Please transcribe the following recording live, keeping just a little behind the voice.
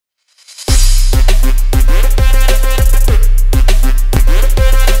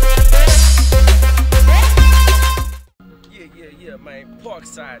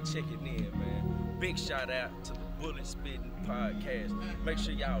Eastside checking in, man. Big shout out to the Bullet Spittin podcast. Make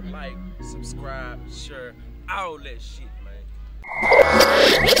sure y'all like, subscribe, share, all that shit, man.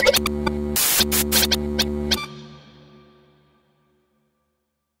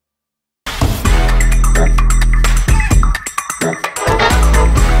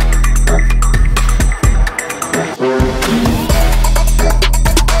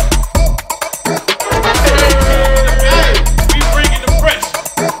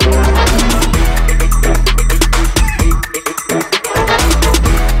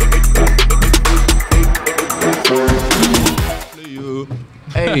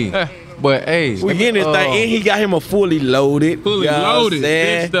 But hey, we getting this thing, and he got him a fully loaded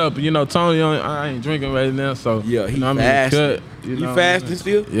big stuff. You know, Tony, I ain't drinking right now, so yeah, he fasting. You fasting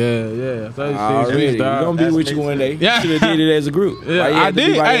still? Yeah. Already, we gonna be with you one day. Yeah, should have did it as a group. Yeah, I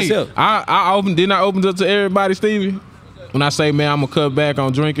did. Hey, I opened up to everybody, Stevie. When I say, man, I'm gonna cut back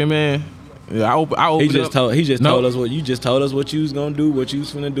on drinking, man. Yeah, I opened he just told us what you just told us what you was gonna do, what you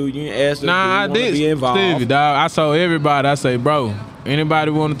was finna do. You ain't asked us. Nah, I did. Be involved. Stevie, dog, I told everybody. I say, bro,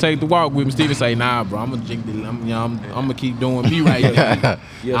 anybody want to take the walk with me? Stevie say, nah, bro. I'm gonna drink. I'm gonna keep doing me right here.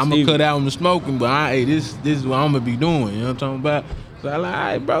 I'm gonna cut out on the smoking, but this is what I'm gonna be doing. You know what I'm talking about? So I like, all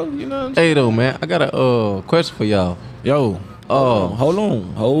right, bro. You know what I'm saying? Hey, though, man, I got a question for y'all. Yo, hold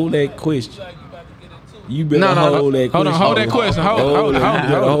on, hold that question. You better hold that question. Hold that question.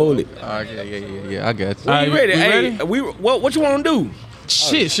 Hold it. Yeah, I got you. Are you ready? Hey, what you want to do?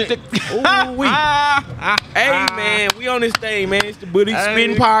 Shit. Hey, man, we on this thing, man. It's the Bullet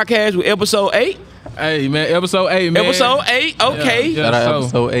Spittin podcast with episode 8. Hey, man, episode 8, man. Episode 8, okay. Yeah,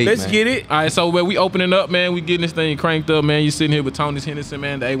 episode 8, let's get it. All right, so we opening up, man. We getting this thing cranked up, man. You sitting here with Tony Henderson,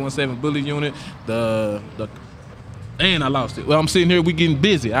 man, the 817 Bullet Unit, and I lost it. Well, I'm sitting here. We getting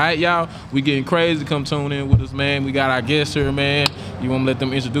busy, all right, y'all. We getting crazy. Come tune in with us, man. We got our guests here, man. You want to let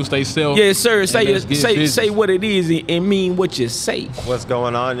them introduce themselves? Yes, sir. Say what it is and mean what you say. What's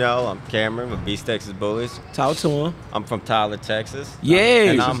going on, y'all? I'm Cameron with Beast Texas Bullies. Talk to him. I'm from Tyler, Texas.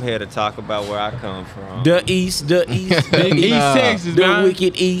 Yeah. And I'm here to talk about where I come from. The East. Big East Texas, the man.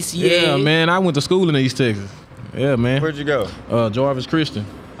 wicked East, Yeah, man. I went to school in East Texas. Yeah, man. Where'd you go? Jarvis Christian.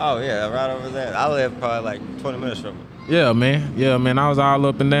 Oh, yeah, right over there. I live probably like 20 minutes from it. Yeah, man. I was all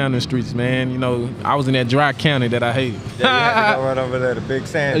up and down the streets, man. You know, I was in that dry county that I hate. Yeah, you had to go right over there to Big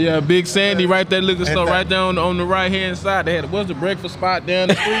Sandy. Yeah, Big Sandy, right there, liquor store, right down on the right-hand side. They had, what's the breakfast spot down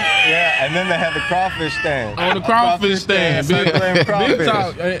the street? Yeah, and then they had the crawfish stand. On the crawfish stand. Big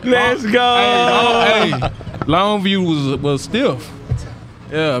talk. Let's go. Hey, Longview was stiff.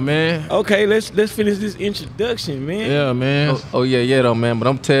 Yeah, man. Okay, let's finish this introduction, man. Yeah, man. Oh yeah, though, man. But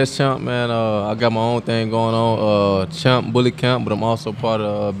I'm Tez Champ, man. I got my own thing going on, Champ Bully Camp, but I'm also part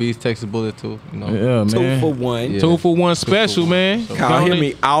of Beast Texas Bully too. You know. Yeah, man. 2 for 1. Yeah. 2 for 1 special, man. So call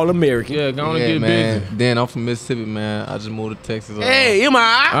him All American. Yeah, go on and get man. busy. Then I'm from Mississippi, man. I just moved to Texas. Hey, am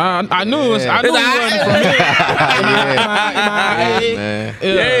I? I knew it was. I knew it wasn't from here. man.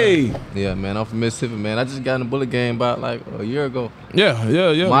 Hey. Yeah, man. I'm from Mississippi, man. I just got in the bullet game about like a year ago. Yeah.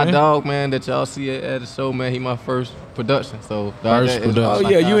 My man. dog, man, that y'all see at the show, man, he my first production. So Oh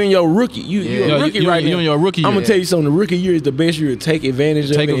yeah, you in your rookie. You a rookie right now. You in your rookie year. I'm gonna tell you something. The rookie year is the best year to take advantage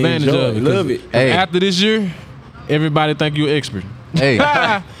of. Take advantage of it. Love it. Hey. After this year, everybody think you're expert. Hey,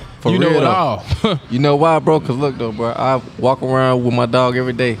 for you real know it though. all. You know why, bro? Cause look though, bro, I walk around with my dog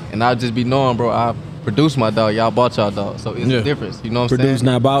every day, and I just be knowing, bro, I produce my dog. Y'all bought y'all dog, so it's a difference. You know what I'm saying? Produce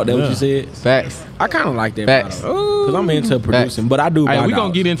not bought. That what you said? Facts. I kind of like that. Facts. Cause I'm into producing, but I do buy Hey, we dogs.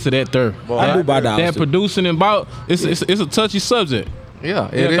 gonna get into that third. I do buy dogs. That too. producing and bought, it's a touchy subject. Yeah,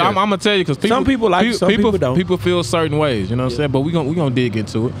 it is. I'm gonna tell you, cause Some people like it, some people don't. People feel certain ways. You know what I'm saying? But we gonna dig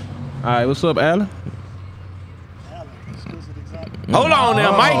into it. All right, what's up, Alan? Hold on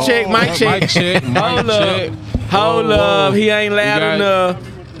now, mic check. Hold up, he ain't loud enough.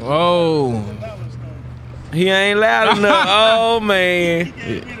 Oh, he ain't loud enough. Oh man.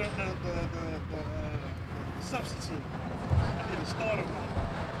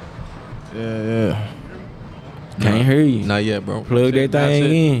 Yeah. Can't hear you. Not yet, bro. Plug that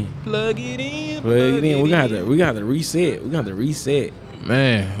thing in. Plug it in. Plug it in. We gonna have to reset. We gonna have to reset.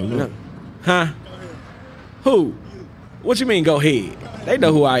 Man. Huh? Who? What you mean? Go ahead. They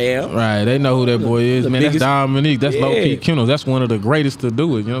know who I am. Right, they know who that boy is, man. biggest, that's Dominique. That's yeah. low-key Kennels. That's one of the greatest to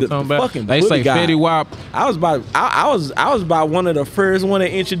do it. You know what I'm talking about? They say Fetty Wap. I was about one of the first one to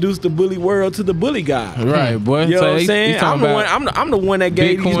introduce the bully world to the bully guy. Right, boy. You know what I'm saying? I'm the one that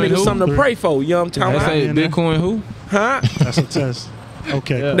gave these niggas something to pray for. You know what I'm talking about? They say Bitcoin who? Huh? That's a test.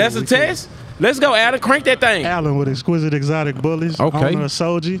 Okay. Yeah. That's a test? Let's go, Alan. Crank that thing. Alan with Exquisite Exotic Bullies. Okay. Owner of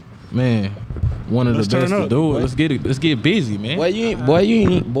Soji. Man. one of Let's the best turn to up, do it. boy. Let's get busy, man. Boy, you ain't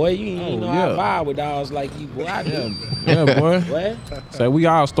know I yeah. vibe with dogs like you, boy. I do. Yeah, boy. What? So we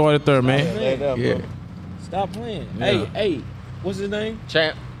all started there, man. Yeah. Stop playing. Yeah. Hey, what's his name?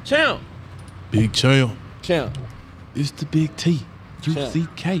 Champ. Big champ. Champ. It's the big T.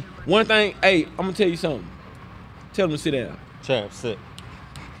 UCK. One thing, hey, I'm gonna tell you something. Tell him to sit down. Champ, sit.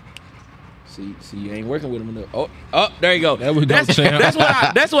 See, you ain't working with him enough. Oh, there you go. There we go, champ.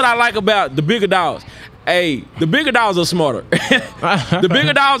 That's what I like about the bigger dogs. Hey, the bigger dogs are smarter. The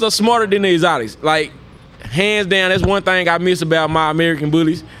bigger dogs are smarter than the exotics. Like, hands down, that's one thing I miss about my American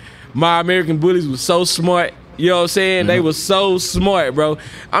bullies. My American bullies was so smart. You know what I'm saying? They were so smart, bro.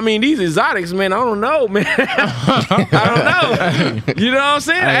 I mean, these exotics, man, I don't know, man. I don't know. You know what I'm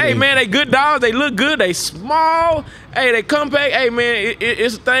saying? Hey, man, they good dogs. They look good. They small. Hey, they compact. Hey, man,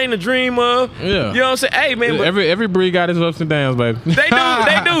 it's a thing to dream of. Yeah. You know what I'm saying? Hey, man. But every breed got its ups and downs, baby. They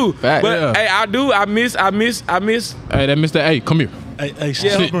do. Fact. But, hey, I miss. Hey, that Mr. Hey, come here. Hey,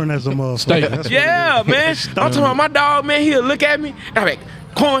 stubborn as a motherfucker. Stay. That's what Yeah, man. I'm talking about my dog, man. He'll look at me. I'm like,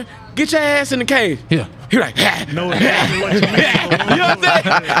 Corn, get your ass in the cage. Yeah. He like, know exactly what you mean. You know what I'm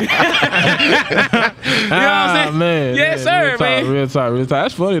saying? You know what I'm saying? Man. Yes, sir, man. Real talk.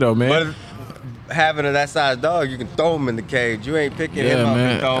 That's funny, though, man. But having that size dog, you can throw him in the cage. You ain't picking him up man.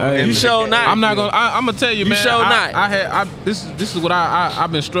 and throwing him Hey, in You the sure cage. not. I'm not gonna. I'm gonna tell you, man. sure not. This is what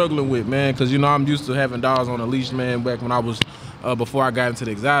I've been struggling with, man. Because I'm used to having dogs on a leash, man. Back when I was before I got into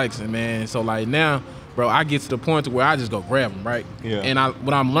the exotics, and man. So like now, bro, I get to the point to where I just go grab them, right? Yeah. And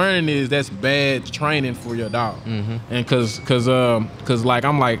what I'm learning is that's bad training for your dog. And cause like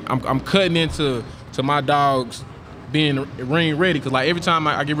I'm cutting into my dogs being ring ready. Cause like every time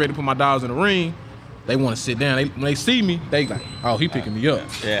I get ready to put my dogs in the ring, they want to sit down. When they see me, they like, oh, he picking me up.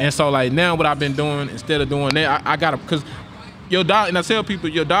 Yeah. And so like now what I've been doing, instead of doing that, I gotta, cause your dog, and I tell people,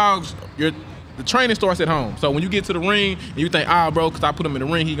 your dogs, the training starts at home. So when you get to the ring and you think, bro, cause I put him in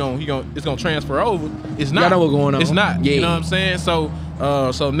the ring, it's gonna transfer over. It's not. Y'all know what's going on. It's not. Yeah. You know what I'm saying? So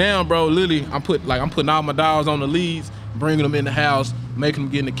now, bro, literally, I'm putting all my dogs on the leads, bringing them in the house, making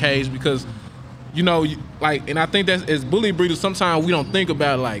them get in the cage because, and I think that's as bully breeders, sometimes we don't think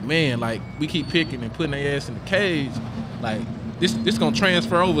about it, like, man, like we keep picking and putting their ass in the cage, like this gonna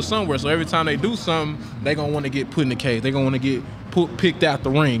transfer over somewhere. So every time they do something, they gonna want to get put in the cage. They gonna want to get picked out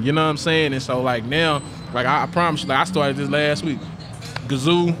the ring. You know what I'm saying? And so like now, like I promise you, like I started this last week.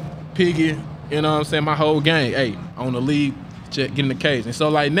 Gazoo, Piggy, you know what I'm saying? My whole gang, hey, on the lead, get in the cage. And so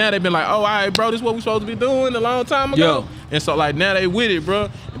like now they've been like, oh, all right, bro, this is what we supposed to be doing a long time ago. Yo. And so like now they with it, bro.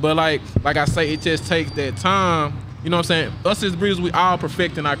 But like I say, it just takes that time. You know what I'm saying? Us as breeders, we all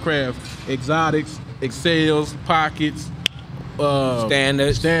perfecting our craft. Exotics, excels, pockets,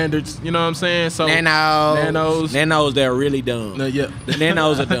 standards. You know what I'm saying? So nanos, they're really dumb. Yeah. The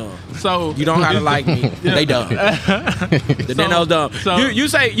nanos are dumb. So you don't have to like me. They dumb. The nanos dumb. So- you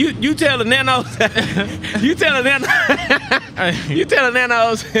tell the nanos. you tell the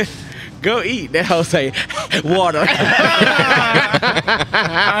nanos. Go eat. That hoe say water.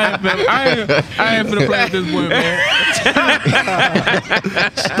 I ain't finna play with this boy, man.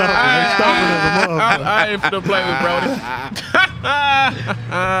 I ain't finna play with Brody.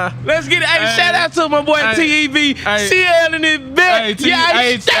 Let's get it. Hey, shout out to my boy TEV. CL in his building. Yeah,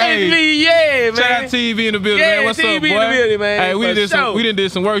 man. Shout out TV in the building, man. What's TV up, boy? in the building, man. Hey, we For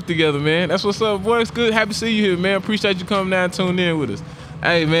did some work together, man. That's what's up, boy. It's good. Happy to see you here, man. Appreciate you coming down and tuning in with us.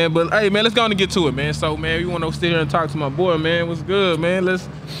 Hey, man, let's go on and get to it, man. So, man, we want to sit here and talk to my boy, man. What's good, man?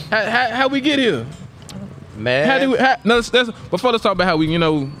 How we get here? Man. Before let's talk about how we,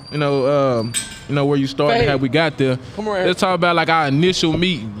 where you started, Hey. how we got there. Come around. Let's talk about like our initial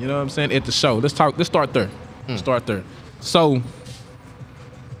meeting. You know what I'm saying, at the show. Let's start there. Start there. So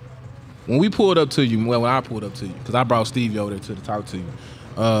when we pulled up to you, when I pulled up to you, because I brought Stevie over there to talk to you.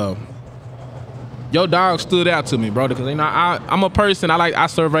 Your dog stood out to me, bro, because I'm a person. I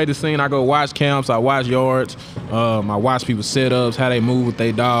survey the scene. I go watch camps. I watch yards. I watch people's setups, how they move with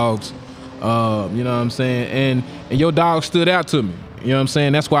their dogs. You know what I'm saying? And your dog stood out to me. You know what I'm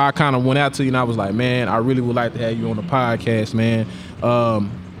saying? That's why I kind of went out to you and I was like, man, I really would like to have you on the podcast, man.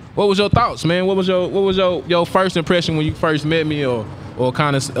 What was your thoughts, man? What was your first impression when you first met me, or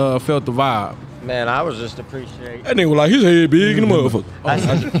kind of felt the vibe? Man, I was just appreciating. That nigga was like, his head big in the motherfucker.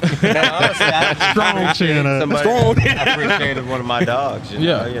 Man, honestly, I Strong chin up. somebody appreciated one of my dogs.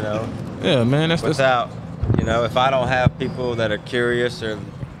 Yeah. Yeah, man. That's Without, if I don't have people that are curious or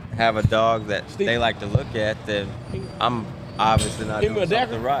have a dog that they like to look at, then I'm obviously not doing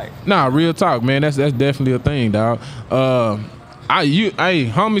something right. Nah, real talk, man. That's definitely a thing, dog.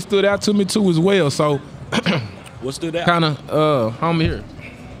 Homie stood out to me too as well. So What stood out? kind of homie here.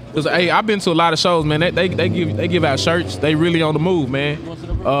 Cause hey, I've been to a lot of shows, man. They give out shirts. They really on the move, man.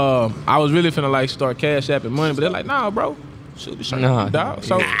 I was really finna like start cash apping money, but they're like, nah, bro. Shoot the shirt, dog.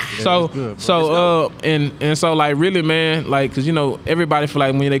 So like really, man, like, cause you know everybody feel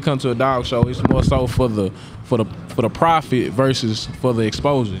like when they come to a dog show, it's more so for the profit versus for the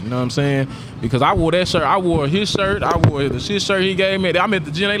exposure. You know what I'm saying? Because I wore that shirt, I wore his shirt, I wore the shit shirt he gave me. I'm at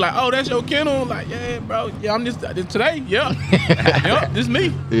the gym, they like, oh, that's your kennel. I'm like, yeah, bro, yeah, I'm just today, yeah, yep, this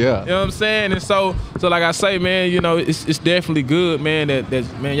me. Yeah, you know what I'm saying? And so like I say, man, you know, it's definitely good, man. That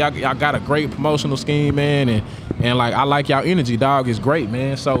man, y'all got a great promotional scheme, man, and like I like y'all energy, dog. It's great,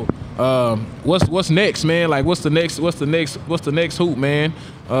 man. So what's next, man? Like what's the next hoop, man?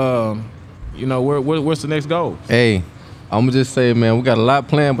 You know, what's the next goal? Hey, I'm gonna just say, man, we got a lot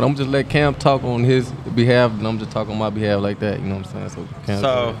planned, but I'm just let Cam talk on his behalf, and I'm just talking on my behalf like that. You know what I'm saying?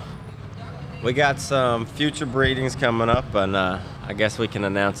 So we got some future breedings coming up, and I guess we can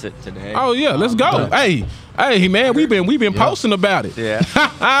announce it today. Oh yeah, let's go. Hey, man, we've been posting about it. Yeah.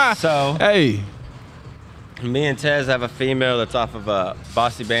 So hey, me and Tez have a female that's off of a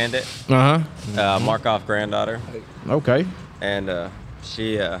Bossy Bandit, Markov granddaughter. Okay. And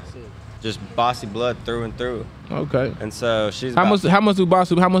she just bossy blood through and through. Okay. And so she's how much do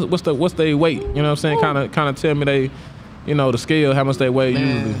bossy? What's they weight? You know what I'm saying? Kind of tell me they, you know, the scale. How much they weigh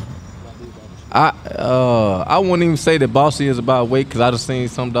usually? I wouldn't even say that bossy is about weight, because I just seen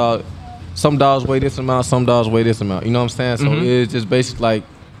some dogs weigh this amount, some dogs weigh this amount. You know what I'm saying? So it's just basically like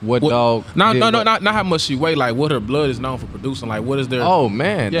what dog. No, not how much she weigh. Like what her blood is known for producing. Like what is their? Oh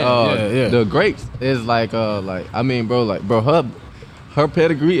man, yeah. The grapes is like I mean, bro, her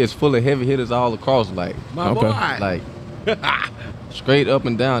pedigree is full of heavy hitters all across, like My boy. like straight up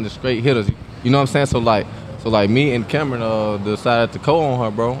and down, just straight hitters. You know what I'm saying? So like me and Cameron decided to co-own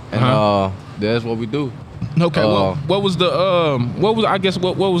her, bro, and that's what we do. Okay.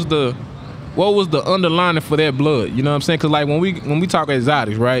 What was the underlining for that blood? You know what I'm saying? Cause like when we talk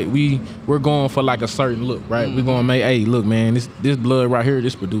exotics, right? We're going for like a certain look, right? We're gonna make, hey, look, man, this blood right here,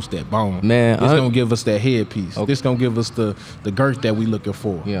 this produced that bone. Man, this gonna give us that headpiece. Okay. This gonna give us the girth that we looking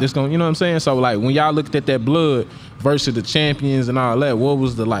for. Yeah. This gonna, you know what I'm saying? So like when y'all looked at that blood versus the champions and all that, what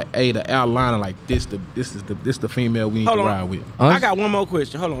was the like the outline of like this the female we need to ride with? I got one more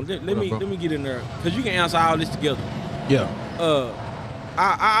question. Hold on. Let me get in there, cause you can answer all this together. Yeah.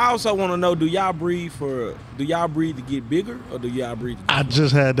 I also want to know, do y'all breed to get bigger, or do y'all breed to get I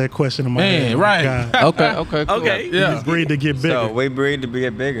just had that question in my head. Right. Okay, cool. Okay. Yeah. You breed to get bigger. So we breed to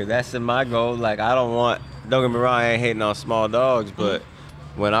get bigger. That's in my goal. Like don't get me wrong, I ain't hating on small dogs, but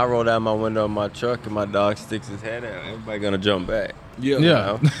when I roll down my window of my truck and my dog sticks his head out, everybody gonna jump back. Yeah. You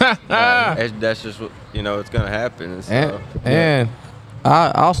know? That's just what, you know, it's gonna happen. And, so, and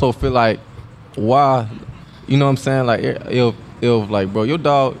I also feel like, why, you know what I'm saying? Like if like, bro, your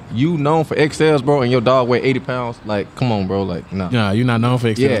dog, you known for XLs, bro, and your dog weigh 80 pounds, like, come on, bro, like, nah. Nah, you're not known for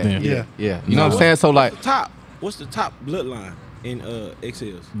XLs then. Yeah. You know what I'm saying? So like, what's the top bloodline in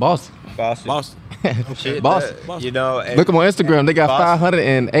XLs? Boston. Shit, Boston. you know, Look them on Instagram. They got Boston.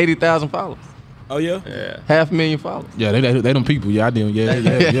 580,000 followers. Oh yeah. 500,000 followers. Yeah, they them people. Yeah, I do. Yeah.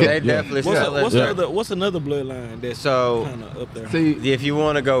 They definitely What's another bloodline that's So, kind of up there? See, if you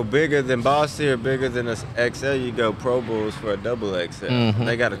want to go bigger than Bossy or bigger than a XL, you go Pro Bulls for a double XL.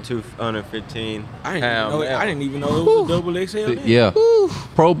 They got a 215 I pound. didn't even know it was a double XL. then. yeah.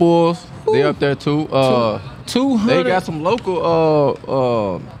 Pro Bulls, they up there too. 200. They got some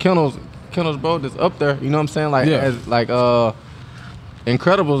local kennels, bro, that's up there. You know what I'm saying? Like, as like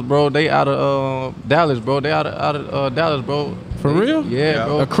Incredibles, bro. They out of Dallas, bro. They out of Dallas, bro. For real? Yeah,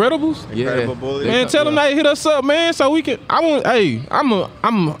 bro. Incredibles? Incredible bully. Man, tell them they hit us up, man, so we can. I'm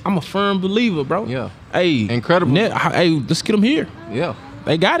a firm believer, bro. Yeah. Hey, Incredible. Hey, let's get them here. Yeah.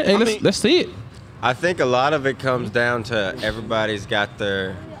 They got it. Hey, let's see it. I think a lot of it comes down to everybody's got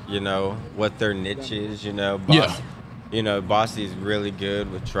their, you know, what their niche is, you know. You know, Bossy's really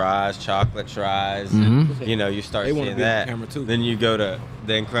good with tries, chocolate tries. And, you know, you start seeing that. Then you go to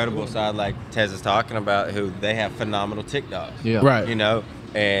the incredible side, like Tez is talking about, who they have phenomenal tick dogs. Yeah. Right. You know,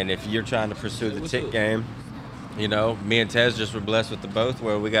 and if you're trying to pursue the tick game, you know, me and Tez just were blessed with the both,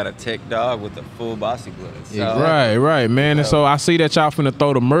 where we got a tick dog with a full Bossy blood. So, Right, man. And so I see that y'all finna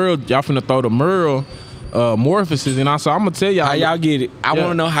throw the Merle. Morphosis, and also I'm gonna tell y'all How y'all get it? I want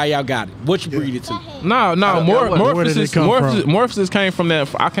to know how y'all got it. What you breed it to? No, where did it come from? Morphosis came from that.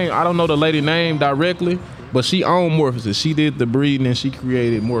 I don't know the lady name directly, but she owned Morphosis. She did the breeding and she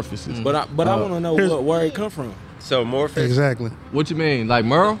created Morphosis. But I want to know where it come from. So Morpheus. Exactly. What you mean? Like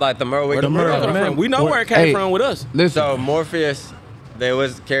Merle? Like the Merle. Where the Merle come from? We know where it came from with us. Listen. So Morpheus, they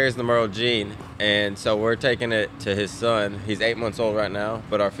carries the Merle gene, and so we're taking it to his son. He's 8 months old right now,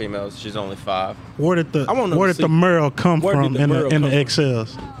 but our female, she's only 5. Where did the Merle come from in the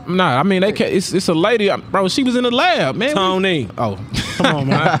XLs? Nah, I mean it's a lady, bro. She was in the lab, man. Tony. Oh, Come on,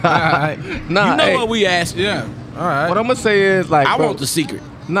 man. Nah, You know what we asked? yeah. All right. What I'm gonna say is like, I bro, want the secret.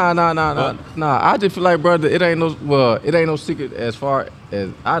 Nah. I just feel like, brother, it ain't no secret as far as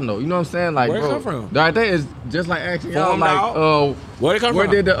I know. You know what I'm saying? Like, Where it bro, come from? The thing is just like asking y'all, Farm like, dog? Where it come where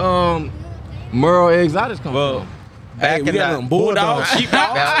from? did the Merle exotics come from? Back we in got the them bulldog,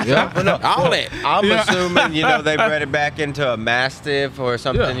 sheepdog, Yeah. all that. I'm assuming, they bred it back into a Mastiff or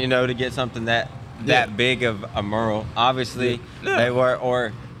something, to get something that big of a Merle. Obviously, they were,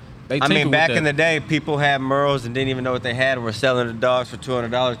 or I mean, back in the day, people had Merles and didn't even know what they had and were selling the dogs for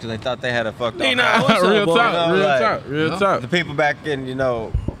 $200 because they thought they had a fucked up house. Real talk. The people back in,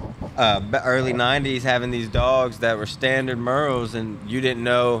 early 90s having these dogs that were standard Merles, and you didn't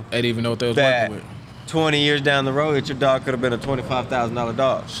know They didn't even know what they was that working with. 20 years down the road that your dog could have been a $25,000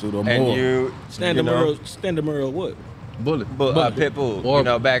 dog. Shoot, or and more. you Standard Merle, what? Bullet. pit bull, Or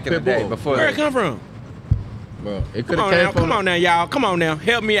back in the pit day bull. before. Where it come from? Bro, it could Come have on came now, from. come on now, y'all. Come on now,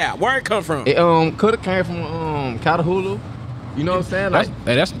 help me out. Where it come from? It could have came from Catahoula. You know what I'm saying? Like,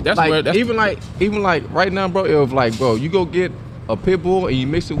 That's like where that's even like right now, bro. It was like, bro, you go get a pit bull and you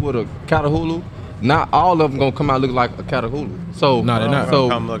mix it with a Catahoula. Not all of them gonna come out looking like a Catahoula. So No, they're not. So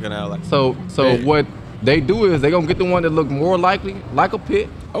Come looking out like. So what they do is they gonna get the one that look more likely like a pit,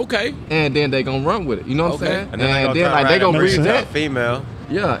 Okay. and then they gonna run with it. You know what Okay. I'm saying? And then they gonna breed breed that. that. female.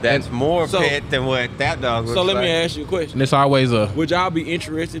 Yeah, That's more So- pit than what that dog looks So let like. me ask you a question. and it's always a Would y'all be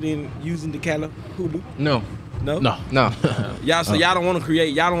interested in using the Catahoula? No, No. no, Y'all so y'all don't want to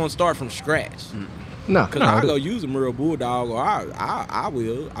create. Y'all don't want to start from scratch. no. Cause I'll go use a Merle Bulldog, or I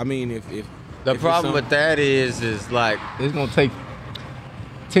will. I mean, if The if it's problem with something- that is like, It's gonna take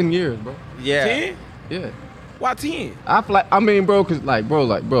 10 years, bro. yeah. 10? Yeah. Why 10? I mean, bro, cause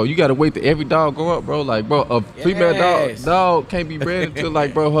bro, you gotta wait till every dog grow up, bro. Like, bro, a female Yes. dog can't be bred until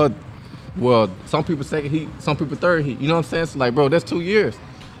like, bro, her. Well, some people second heat, some people third heat. You know what I'm saying? So like, bro, that's 2 years.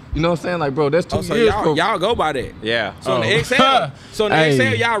 You know what I'm saying? Like, bro, that's 2 Oh, so years. y'all go by that. Yeah. So in the XL,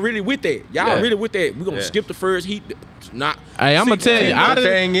 Hey. y'all really with that. Y'all Yeah. really with that. We're gonna Yeah. skip the first heat. Not. Hey, I'm gonna tell you, The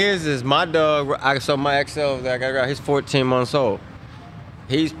thing is my dog. So my XL that I got around, he's 14 months old.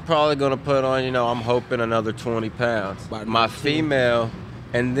 He's probably gonna put on, I'm hoping another 20 pounds. About My another 10. female,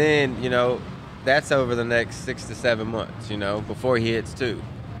 and then that's over the next 6 to 7 months. Before he hits 2.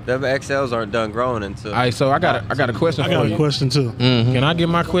 The XLs aren't done growing until. All right, so I got a question I for got a you. question too. Can I get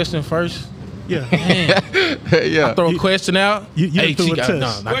my question first? Yeah. yeah. Throw a question out. You Hey, do she a got-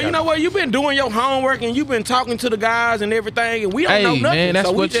 test. no, Well, you know what? You've been doing your homework and you've been talking to the guys and everything, and we don't Hey know nothing. man, that's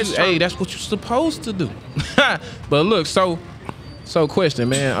so we what just you. trying- Hey, that's what you're supposed to do. But look, so question,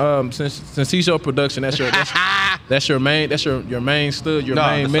 man. Since he's your production, that's your main main stud, your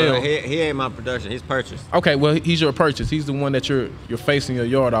main so male. he ain't my production. He's purchased. Okay, well he's your purchase. He's the one that you're facing your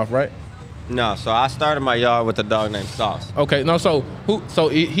yard off, right? No, so I started my yard with a dog named Sauce. Okay, no, so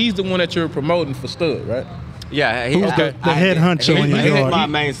he's the one that you're promoting for stud, right? Yeah, Who's the head honcho in your He's yard? my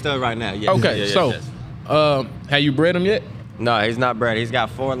main stud right now. Yes. Okay, yes, so yes. have you bred him yet? No, he's not bred. He's got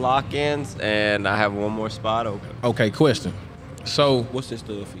 4 lock-ins, and I have one more spot open. Okay, question. So What's this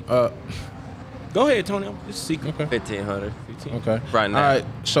stuff? Fee? go ahead, Tony. It's a secret. Okay. 1,500. Okay. Right now. All right.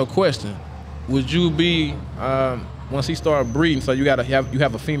 So question: would you be once he start breeding? So you have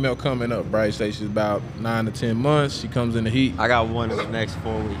a female coming up, right? Say she's about 9 to 10 months. She comes in the heat. I got one in the next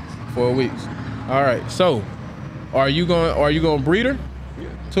 4 weeks. 4 weeks. All right. So are you going to breed her?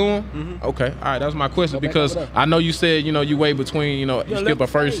 To him? Mm-hmm. Okay. All right. That was my question because I know you said you weigh between you skip a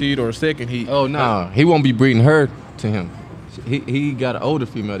first heat or a second heat. Oh no, he won't be breeding her to him. He got an older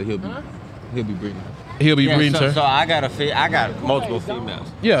female that he'll be breeding her. He'll be breeding her. So I got multiple females.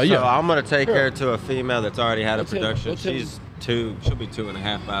 Yeah, yeah. So I'm gonna take her to a female that's already had a production. She's 2. She'll be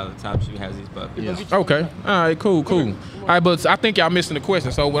 2.5 by the time she has these puppies. Okay. All right. Cool. All right, but I think y'all missing the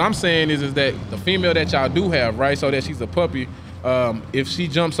question. So what I'm saying is that the female that y'all do have, right? So that she's a puppy. If she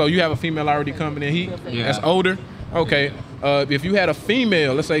jumps, so you have a female already coming in heat. Yeah. That's older. Okay. If you had a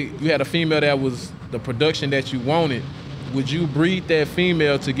female, let's say you had a female that was the production that you wanted, would you breed that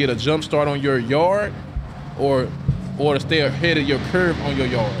female to get a jump start on your yard, or to stay ahead of your curve on your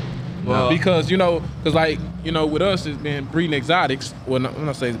yard? Well, Because with us it's been breeding exotics. Well, I'm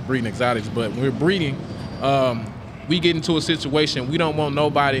not saying breeding exotics, but when we're breeding, we get into a situation we don't want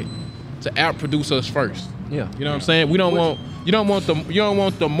nobody to outproduce us first. Yeah. You know what I'm saying? You don't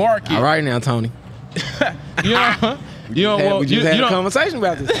want the market. All right now, Tony. You don't We want just had a conversation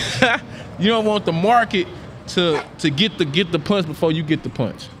about this. you don't want the market to get the punch before you get the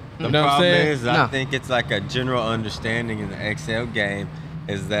punch. The you know what I'm problem saying? is, I think it's like a general understanding in the XL game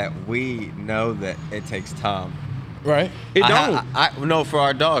is that we know that it takes time. Right. It don't. I know for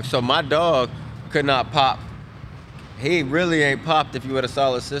our dog. So my dog could not pop. He really ain't popped if you would have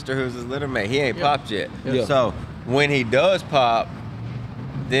saw his sister who's his litter mate. He ain't popped yet. Yeah. So when he does pop,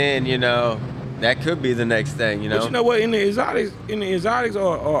 then, you know, that could be the next thing, you know? But you know what? In the exotics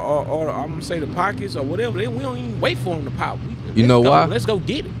or I'm gonna say the pockets or whatever, we don't even wait for them to pop. You know why? Let's go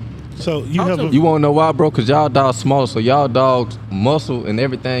get it. So you have a, You wanna know why, bro? Cause y'all dogs smaller, so y'all dogs muscle and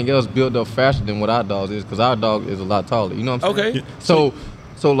everything else build up faster than what our dogs is. Cause our dog is a lot taller. You know what I'm saying? Okay.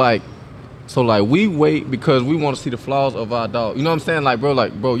 So like we wait because we want to see the flaws of our dog. You know what I'm saying? Like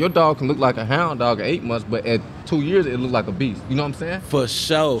bro, your dog can look like a hound dog at 8 months, but at 2 years it look like a beast. You know what I'm saying? For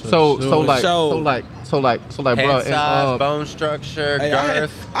sure. So like, bro. Head size, And, bone structure, Hey,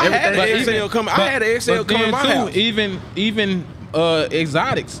 girth. I had an XL coming. I had an XL But coming in my then house. too, even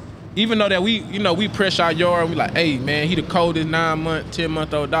exotics, even though that we press our yard, we like, hey man, he the coldest 9-month,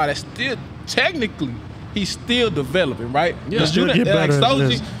 10-month-old dog. That's still technically he's still developing, right? Yeah, still get better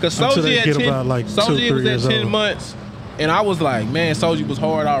Because until they Soji get at 10, about, like, 2, 3 Soji was years at 10 old. months, and I was like, man, Soji was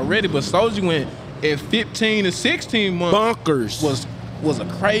hard already, but Soji went at 15 to 16 months. Bunkers. Was a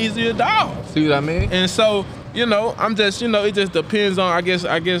crazier dog. see what I mean? And so, you know, I'm just, you know, it just depends on, I guess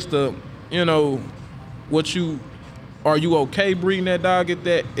the, you know, are you okay breeding that dog at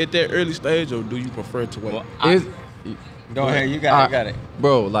that early stage, or do you prefer to wait? It's, Go ahead, you got it.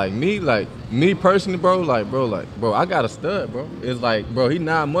 Bro, like me personally, bro, I got a stud, bro. It's like, bro, he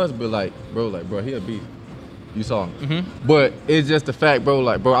 9 months, but bro, he a beast. You saw him. Mm-hmm. But it's just the fact, bro,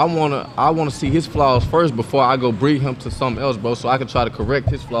 I wanna see his flaws first before I go breed him to something else, bro, so I can try to correct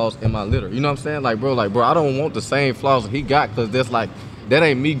his flaws in my litter. You know what I'm saying? Like, bro, I don't want the same flaws that he got, because that's like, that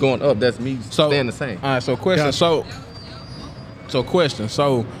ain't me going up, that's me staying the same. All right, so question. So question.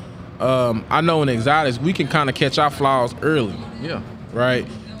 So I know in exotics we can kind of catch our flaws early. Yeah. Right.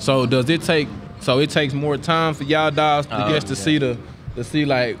 So does it take? So it takes more time for y'all dogs to see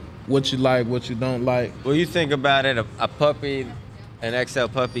like what you like, what you don't like. Well, you think about it, a puppy, an XL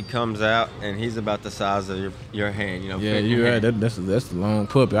puppy comes out, and he's about the size of your hand, you know. Yeah, you're right. That's a long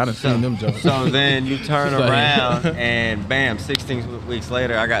puppy. I done seen them jokes. So then you turn around, and bam, 16 weeks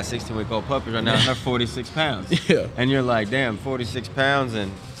later, I got 16-week-old puppies right now, and they're 46 pounds. Yeah. And you're like, damn, 46 pounds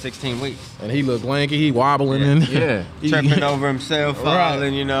in 16 weeks. And he look lanky, he wobbling and Yeah. Tripping over himself, Right.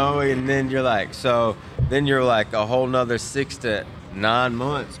 falling, you know, and then you're like, a whole nother 6 to 9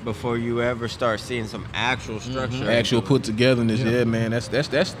 months before you ever start seeing some actual structure. actual put togetherness. Yeah, man, that's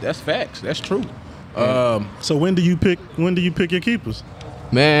facts. That's true. So when do you pick your keepers?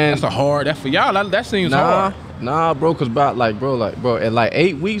 Man, That's that for y'all. That seems hard. Nah, bro, cause bro, at like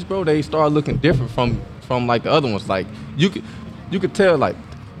 8 weeks, bro, they start looking different from like the other ones. Like you could tell, like,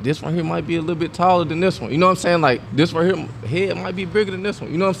 this one here might be a little bit taller than this one. You know what I'm saying? Like this right here, head might be bigger than this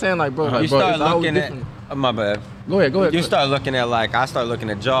one. You know what I'm saying? Like, bro, You start looking at, my bad. Go ahead. You start looking at, like, I start looking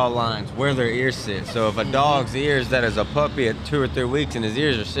at jaw lines, where their ears sit. So if a dog's ears that is a puppy at 2 or 3 weeks and his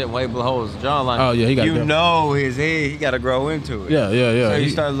ears are sitting way below his jawline, Oh, yeah, he got you know his head, he got to grow into it. Yeah. So you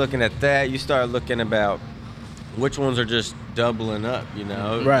start looking at that. You start looking about which ones are just doubling up, you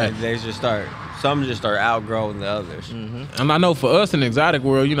know? Right. And they just start, some just start outgrowing the others. Mm-hmm. And I know for us in the exotic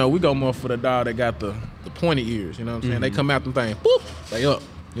world, you know, we go more for the dog that got the pointy ears. You know what I'm saying? They come out them things, boop, they up.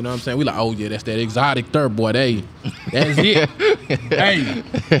 You know what I'm saying? We like, oh yeah, that's that exotic third boy. That's it. Hey,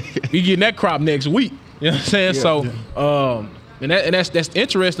 we getting that crop next week. You know what I'm saying? So, and that's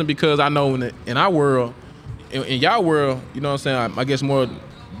interesting, because I know in our world, in y'all world, you know what I'm saying? I guess more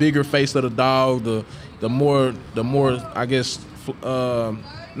bigger face of the dog, the more I guess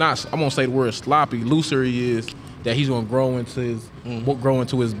not, I won't say the word sloppy, looser he is, that he's gonna grow into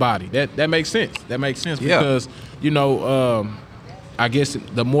his body. That makes sense. That makes sense because you know. I guess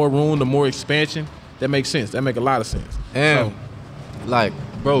the more room, the more expansion. That makes sense. That make a lot of sense. And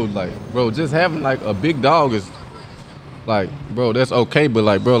bro, just having like a big dog is like, bro, that's okay. But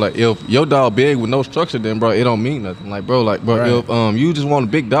like, bro, like if your dog big with no structure, then bro, it don't mean nothing. Like, bro, right. If you just want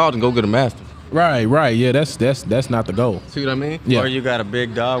a big dog, then go get a mastiff. Right. Yeah, that's not the goal. See what I mean? Yeah. Or you got a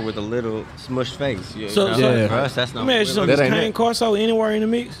big dog with a little smushed face. You So- know? so- For us, that's not. Let me ask you something. That Is ain't Cane it. Corso anywhere in the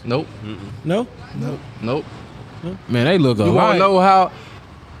mix? Nope. No? Nope. Man, they look You want alike. to know how,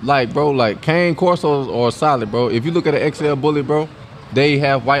 like, bro, like Cane Corsos are solid, bro. If you look at an XL Bully, bro, they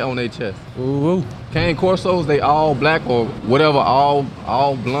have white on their chest. Ooh. Cane Corsos, they all black or whatever, all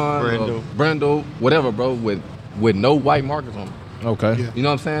blonde, or brindle, whatever, bro, with no white markers on them. Okay. Yeah. You know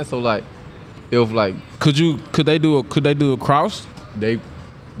what I'm saying? So like, if like Could they do a cross? they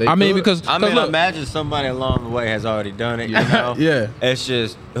I mean, could. because I mean, look, imagine somebody along the way has already done it. You know, Yeah. It's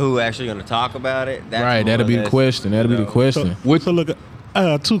just who actually going to talk about it. That's right, that'll be the question. That'll be the question. So look, I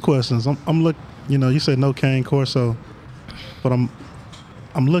got 2 questions. I'm looking. You know, you said no cane corso, but I'm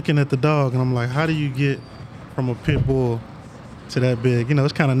looking at the dog and I'm like, how do you get from a pit bull to that big? You know,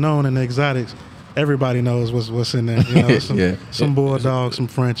 it's kind of known in the exotics. Everybody knows what's in there. You know, some bulldogs, some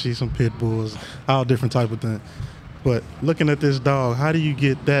Frenchies, some pit bulls, all different type of things. But looking at this dog, how do you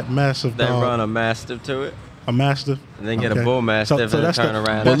get that massive They dog? run a mastiff to it, A mastiff? and then get a bull mastiff and that's turn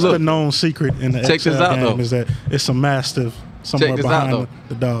around. That's the known secret in the Check XL this out, game though. is that it's a mastiff somewhere this out, behind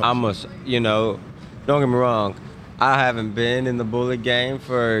the dog. Don't get me wrong. I haven't been in the bully game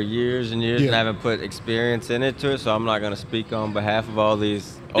for years and years, and haven't put experience in it to it, so I'm not going to speak on behalf of all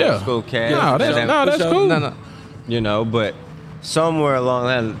these old school cats. That's cool. No. You know, but somewhere along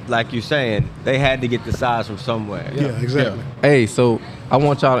that, like you're saying, they had to get the size from somewhere. Yeah, exactly. Hey, so I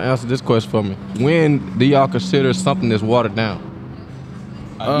want y'all to answer this question for me. When do y'all consider something that's watered down?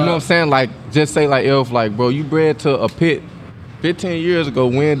 You know what I'm saying? Like, just say like if like, bro, you bred to a pit 15 years ago.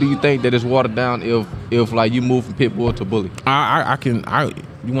 When do you think that it's watered down? If like you move from pit bull to bully?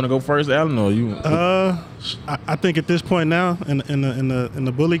 You want to go first, Alan, or you? I think at this point now in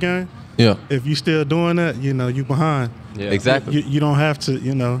the bully game, Yeah, if you still doing that, you know, you behind. Yeah. exactly. You don't have to.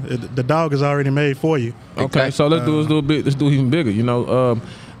 You know, the dog is already made for you. Okay, so let's do let's do even bigger. You know,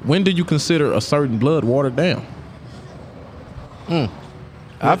 when do you consider a certain blood watered down?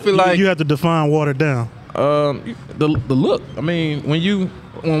 I feel like You have to define watered down. The look. I mean,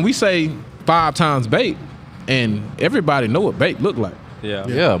 when we say 5 times bait, and everybody know what bait look like. yeah,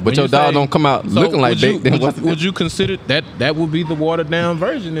 but When your you dog say- don't come out So looking like would you- bait. Then would, what's you, would you consider that would be the watered down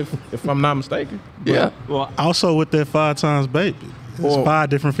version if I'm not mistaken? Yeah, Well, Also, with that 5 times bait, there's Or- 5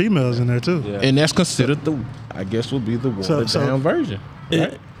 different females in there too. Yeah. And that's considered I guess would be the watered So- down version.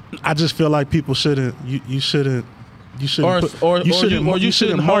 Right? I just feel like people shouldn't. You shouldn't. You shouldn't. Or you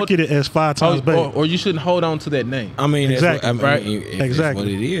shouldn't hold- market it as 5 times bait. or you shouldn't hold on to that name. I mean, Exactly. that's what, I mean, if Exactly.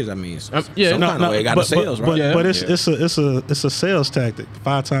 That's what it is. I mean, Yeah, some no, kind of way it got the sales, right? But it's a sales tactic.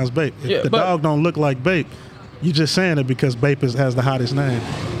 5 times bait. If Yeah, the but- dog don't look like bait, you just saying it because bait has the hottest name.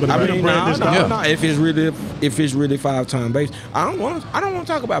 But if I you mean, done bred this dog, no. If it's really 5-time base, I don't want to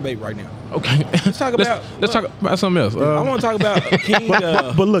talk about bait right now. Okay, Let's talk about something else. I want to talk about King.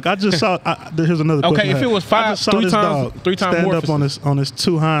 But look, I just saw. Here's another question. Okay, I if had. it was I just saw 3 this times dog 3 times stand up morphosis. on his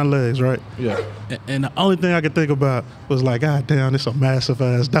 2 hind legs, right? Yeah. And the only thing I could think about was like, God damn, it's a massive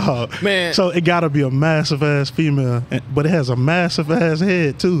ass dog. Man. So it gotta be a massive ass female, but it has a massive ass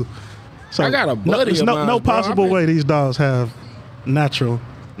head too. So I got a buddy There's of no mine, bro. possible way these dogs have natural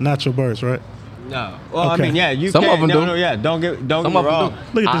births, right? no. Well, Okay. I mean, yeah, you Some can. of them no, do. no, yeah. Don't get Some me of them wrong.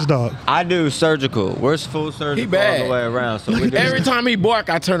 Look at this dog. I do surgical. We're full surgical all bad. the way around. So we do Every time he bark,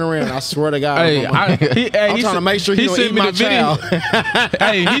 I turn around. I swear to God. Hey, I'm I'm trying to make sure he don't eat my child.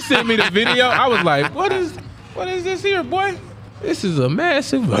 Hey, he sent me the video. I was like, what is this here, boy? This is a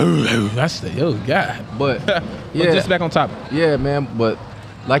massive. I said, oh God. but But yeah, just back on topic. yeah, man. But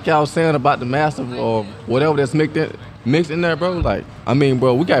like y'all was saying about the mastiff or whatever that's mixed in there, bro. Like, I mean,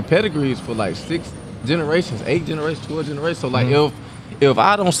 bro, we got pedigrees for like 6 generations, 8 generations, 12 generations. So like, if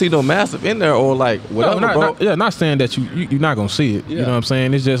I don't see no mastiff in there or like whatever, bro. Not saying that you're not gonna see it. You Yeah. know what I'm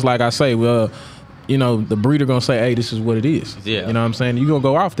saying? It's just like I say, well, you know, the breeder gonna say, hey, this is what it is. Yeah. You know what I'm saying? You gonna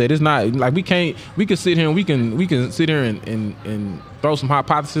go off that. It's not like we can sit here and we can sit here and throw some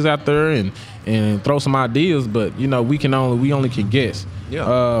hypotheses out there and throw some ideas, but you know, we only can guess.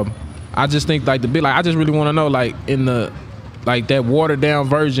 Yeah. I just think like I just really want to know like in the like that watered down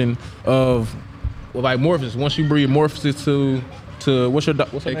version of like Morpheus. Once you breed Morpheus to what's her name?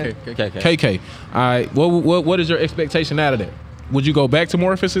 KK. All right. What is your expectation out of that? Would you go back to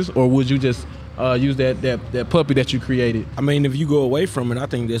Morpheus or would you just use that puppy that you created? I mean, if you go away from it, I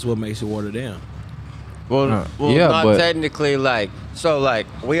think that's what makes it watered down. Well, yeah, not but- technically. Like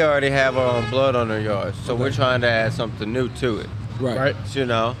we already have our own blood on our yards, so we're trying to add something new to it. Right. You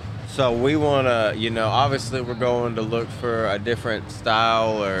know, so we want to, you know, obviously we're going to look for a different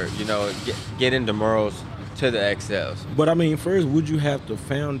style or, you know, get into Merles to the XLs. But I mean, first, would you have to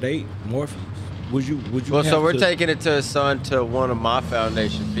foundate Morpheus? Would you? Well, have so we're to, taking it to a son to one of my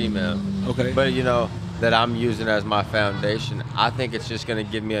foundation females. Okay. But, you know, that I'm using as my foundation. I think it's just going to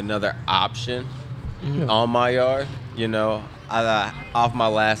give me another option on my yard. You know, off my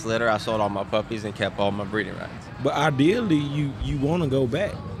last litter, I sold all my puppies and kept all my breeding rights. But ideally, you want to go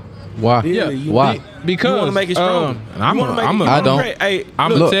back. Why? Ideally, you Why? Because you want to make it stronger. I'm You wanna make it- you I wanna don't. create- Hey,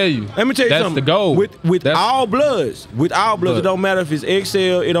 I'm look, gonna tell you. Let me tell you that's something. the goal. With That's- all bloods, Look. it don't matter if it's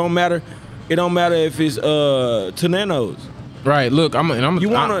XL. It don't matter if it's Tenenos. Right. Look,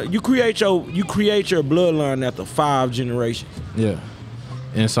 You create your bloodline after 5 generations. Yeah.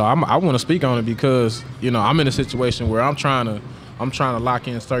 And so I want to speak on it because I'm in a situation where I'm trying to lock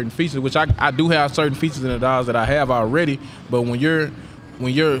in certain features, which I do have certain features in the dogs that I have already. But when you're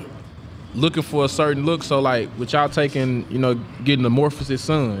looking for a certain look, so like with y'all taking getting the Morpheus'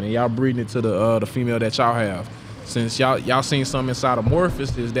 son and y'all breeding it to the female that y'all have, since y'all seen something inside of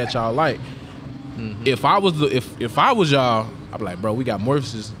Morpheus that y'all like. Mm-hmm. If I was y'all, I'd be like, bro, we got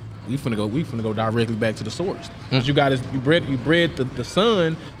Morpheus. We finna go directly back to the source. Cause you bred the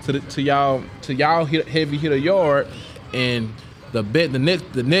son to y'all heavy hitter yard, and the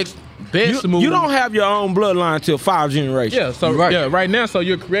next best move. You don't have your own bloodline till 5 generations. Yeah, so right now, so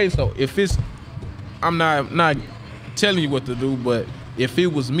you're creating. So if it's, I'm not telling you what to do, but if it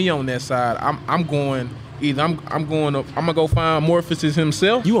was me on that side, I'm going either I'm gonna go find Morpheus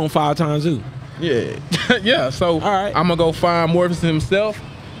himself. You on 5 times too. Yeah, yeah. So all right. I'm gonna go find Morpheus himself.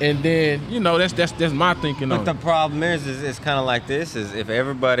 And then that's my thinking. But the problem is it's kind of like this: is if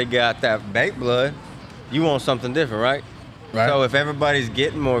everybody got that bait blood, you want something different, right? Right. So if everybody's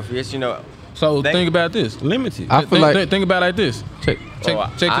getting Morpheus, So think about this: limited. I feel think about it like this. Check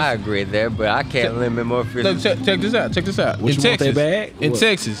I agree there, but I can't limit Morpheus. Check this out. Check this out. In Texas,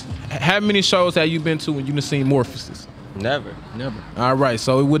 Texas, how many shows have you been to when you've seen Morpheus? Never. All right,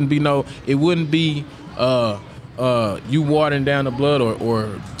 so it wouldn't be you watering down the blood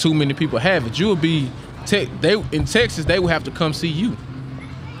or too many people have it. You would be in Texas. They would have to come see you.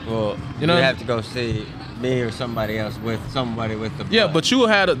 Well, you have to go see me or somebody else with somebody with the blood. Yeah, but you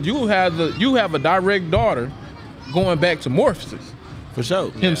have a direct daughter going back to Morpheus for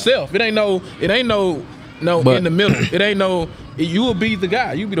sure himself. It ain't no in the middle. It ain't no. You will be the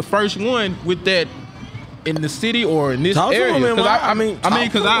guy. You be the first one with that. In the city or in this area,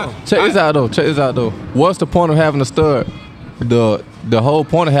 check this out though. What's the point of having a stud? The whole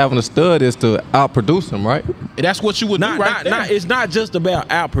point of having a stud is to outproduce him, right? That's what you would do right there. It's not just about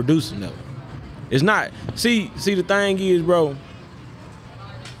outproducing though. It's not. See, the thing is, bro.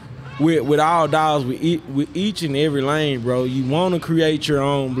 With all dogs, with each and every lane, bro, you want to create your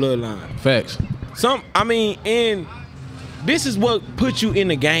own bloodline. Facts. And this is what puts you in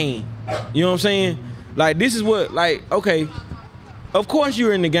the game. You know what I'm saying? Like this is what, okay, of course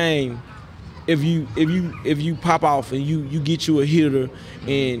you're in the game if you pop off and you get you a hitter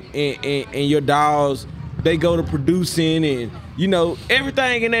and your dogs, they go to producing and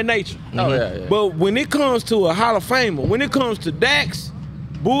everything in that nature. Oh yeah. But when it comes to a Hall of Famer, when it comes to Dax,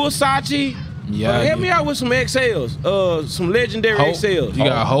 Bull Sachi, help me out with some XLs, some legendary Hulk. XLs. You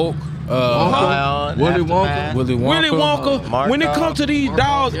got Hulk. Willy Wonka. When it comes to these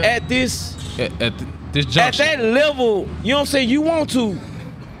dogs at this junction. At that level, you know what I'm saying? You want to.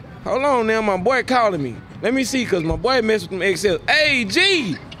 Hold on now, my boy calling me. Let me see, cause my boy messed with them XLs. Hey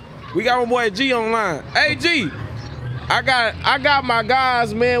G, we got my boy G online. Hey G, I got my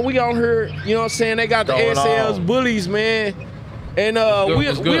guys, man. We on here, you know what I'm saying? They got the XLs bullies, man. And we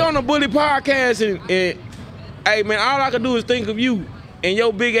on the Bully podcast and hey man, all I can do is think of you and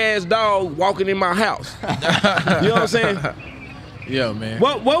your big ass dog walking in my house. You know what I'm saying? Yeah, man.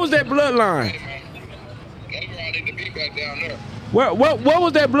 What was that bloodline? What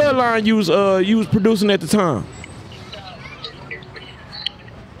was that bloodline you was producing at the time?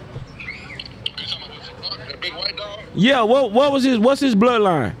 Yeah, what's his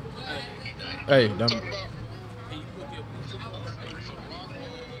bloodline? Hey,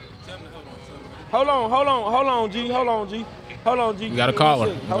 Hold on, G. You got a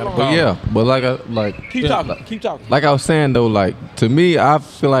caller. But keep talking. Like I was saying though, like to me, I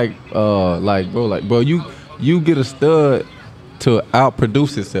feel like bro, you get a stud to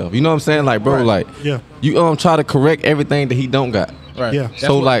outproduce itself. You know what I'm saying? Like, bro, you try to correct everything that he don't got. Right. Yeah.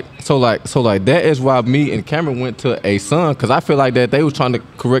 So that is why me and Cameron went to a son, because I feel like that they was trying to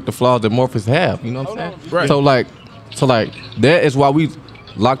correct the flaws that Morpheus have. You know what I'm saying? Right. So that is why we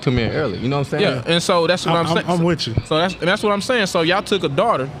locked him in early. You know what I'm saying? Yeah. And so that's what I'm saying. I'm with you. So that's what I'm saying. So y'all took a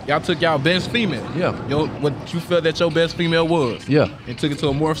daughter. Y'all took y'all best female. Yeah. What you felt that your best female was. Yeah. And took it to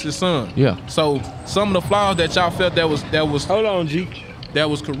a Morpheus son. Yeah. So some of the flaws that y'all felt that was hold on, G. That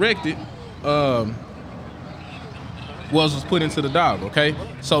was corrected. Was put into the dog, okay?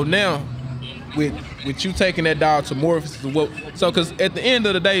 So now, with you taking that dog to Morpheus, because at the end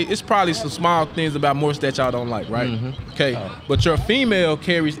of the day, it's probably some small things about Morpheus that y'all don't like, right? Mm-hmm. Okay, but your female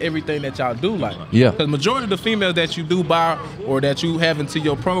carries everything that y'all do like. Yeah. Because majority of the females that you do buy or that you have into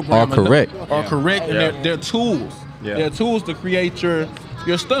your program are correct. And they're tools. Yeah. They're tools to create your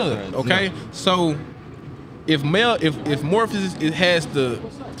stud, okay? Yeah. So if Morpheus has the,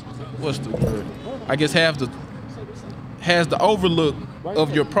 what's the word? I guess has the overlook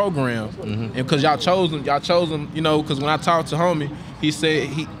of your program, and because y'all chose him, you know, because when I talked to homie, he said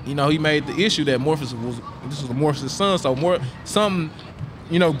he made the issue that this was Morpheus' son, so something,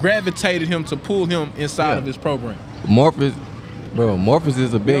 you know, gravitated him to pull him inside of his program. Morpheus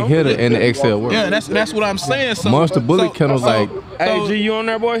is a big hitter in the XL world. Yeah, that's what I'm saying. So Monster Bully Kennel's like, hey, G, you on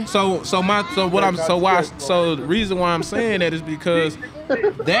there, boy? The reason why I'm saying that is because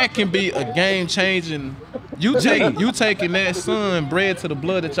that can be a game changing. You taking that son bred to the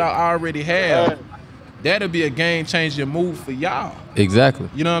blood that y'all already have. That'll be a game changing move for y'all. Exactly.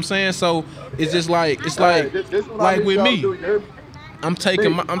 You know what I'm saying? So it's just like with me. I'm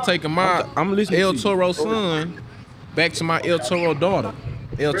taking my El Toro son back to my El Toro daughter.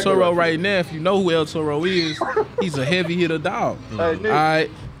 El Toro right now, if you know who El Toro is, he's a heavy hitter dog. All right.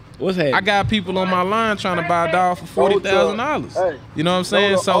 What's that? I got people on my line trying to buy a dog for $40,000. You know what I'm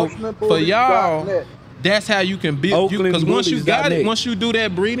saying? So for y'all, that's how you can build. Because once you got it, once you do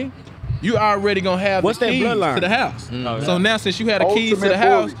that breeding, you already gonna have the keys to the house. So now since you had the keys to the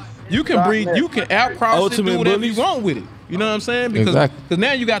house, you can breed, you can outcross it, do whatever you want with it. You know what I'm saying? Because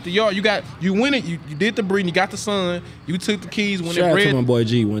now you got the yard, you win it, you did the breeding, you got the son, you took the keys when Shout it bred. out to my boy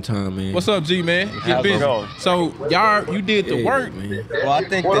G one time, man. What's up, G, man? Get busy. So y'all, you did the work. Man. Well, I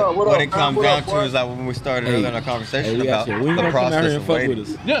think that what it comes down to is like when we started earlier in our conversation about the process of waiting.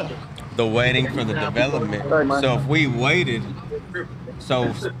 Yeah. The waiting for the development. So if we waited,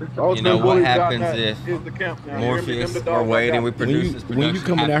 so you know what happens if Morpheus or waiting, we produce this production, when you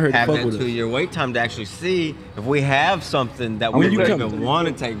coming out here to have fuck that with us. 2-year wait time to actually see if we have something that we even want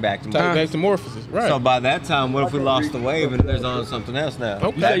to take back to Morpheus. Right. So by that time, what if we lost the wave and there's on something else now?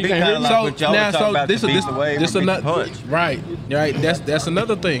 Okay. That'd be kind of like what y'all were talking about, to beat the wave this or beat the another punch. right. That's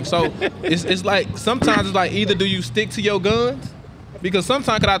another thing. So it's like sometimes it's like either do you stick to your guns, because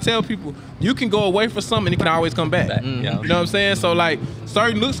sometimes I tell people you can go away for something and it can always come back. You know what I'm saying? So like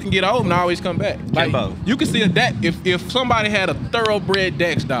certain looks can get old and always come back. Like you can see a if somebody had a thoroughbred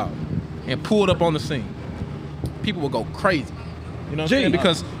Dex dog and pulled up on the scene, people would go crazy. You know what I'm saying?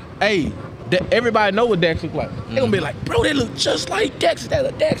 Because everybody know what Dex look like. They gonna be like, bro, they look just like Dex. That's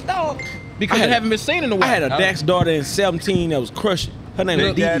a Dex dog. Because they haven't been seen in a while. I had a Dex daughter in 17 that was crushing. Her name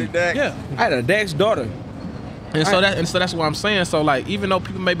was Dee. Yeah. I had a Dex daughter. And so that's what I'm saying. So like, even though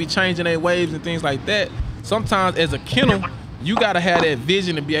people may be changing their waves and things like that, sometimes as a kennel, you gotta have that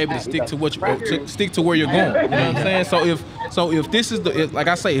vision to be able to stick to stick to where you're going. You know what I'm saying? So if this is like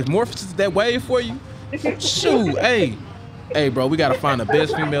I say, if Morpheus is that wave for you, shoot, hey, bro, we gotta find the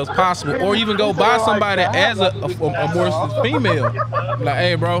best females possible, or even go buy somebody as a Morpheus female. Like,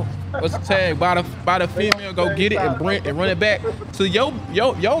 hey, bro, what's the tag? Buy the female, go get it and run it back to your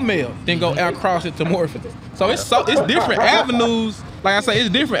male, then go outcross it to Morpheus. So it's different avenues. Like I say, it's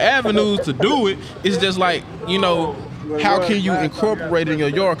different avenues to do it. It's just like, you know, how can you incorporate it in your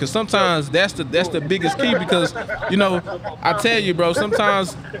yard? Because sometimes that's the biggest key. Because, you know, I tell you, bro,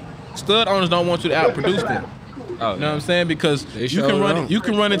 sometimes stud owners don't want you to outproduce them. You know what I'm saying? Because you can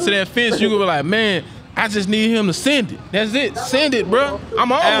run into that fence. You can be like, man, I just need him to send it. That's it. Send it, bro.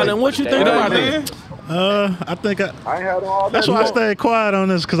 I'm on. Alan, what you think about that? I think that's why I stayed quiet on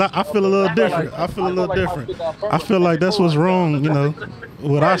this, because I feel a little different. I feel like that's what's wrong, you know,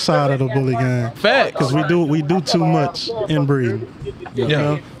 with our side of the bully game. Fact. Because we do too much inbreeding. You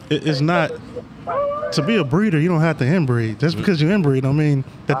know, it's not. To be a breeder, you don't have to inbreed. Just because you inbreed don't mean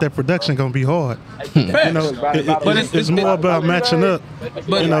that production gonna be hard. You know, it's more about matching up,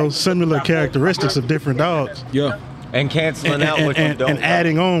 you know, similar characteristics of different dogs. Yeah. And canceling out what you don't. And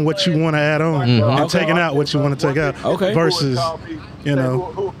adding on what you want to add on, and taking out what you want to take out. Okay. Versus, you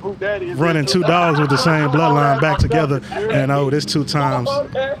know, running two dogs with the same bloodline back together, and this 2 times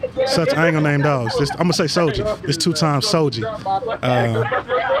such. I ain't gonna name dogs. I'm gonna say Soji. It's 2 times Soji.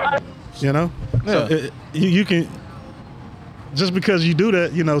 You know, so you can. Just because you do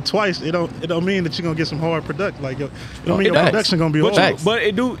that, you know, twice, it don't mean that you're gonna get some hard production. Like, it don't mean your production gonna be hard. But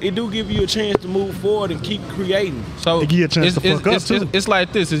it do give you a chance to move forward and keep creating. So it give you a chance to fuck up too. It's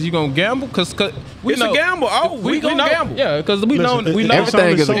like this: is you gonna gamble? Cause we know, a gamble. Oh, we gonna gamble. Yeah, because we know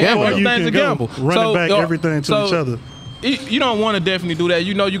everything is a gamble. Everything's a gamble. Running back everything to each other. You don't want to definitely do that.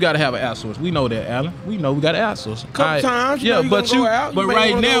 You know you got to have an outsource. We know that, Alan. We know we got to outsource. Couple times, yeah, but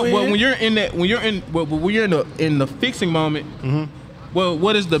right now, when you're in the fixing moment, well,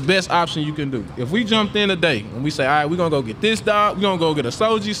 what is the best option you can do? If we jumped in today and we say, all right, we're gonna go get this dog, we're gonna go get a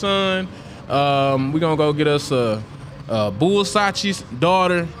Soji son, we're gonna go get us a Bull Sachi's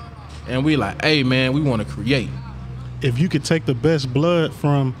daughter, and we like, hey man, we want to create. If you could take the best blood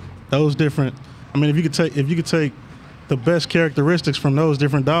from those different, I mean, if you could take the best characteristics from those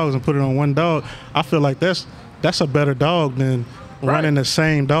different dogs and put it on one dog, I feel like that's that's a better dog than running the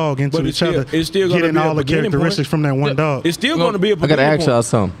same dog into But each other. It's still gonna getting be a all the beginning characteristics point. from that one dog. It's still going to be a I gotta beginning ask y'all point.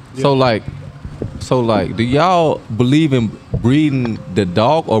 something. So like, do y'all believe in breeding the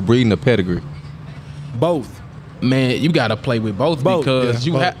dog or breeding the pedigree? Both. Man, you gotta play with both because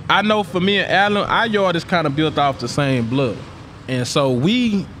both. I know for me and Alan, our yard is kind of built off the same blood, and so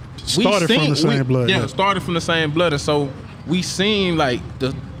we Started from the same blood, Yeah, yeah. started from the same blood, and so we seen like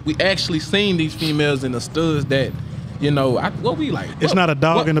we actually seen these females in the studs that. What we like? It's not a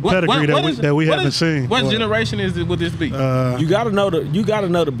dog in the pedigree that we haven't seen. What generation would this be? You gotta know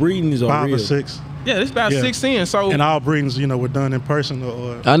the breedings are 5 real. or 6. Yeah, it's about 16. So And all breedings, were done in person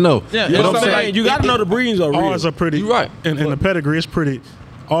or I know. Yeah, But I'm so, saying like, you gotta know the breedings are real. ours are pretty. You right. And the pedigree is pretty.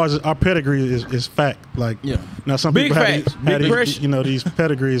 Our pedigree is fact. Like now, some Big people facts, have big these, pressure. these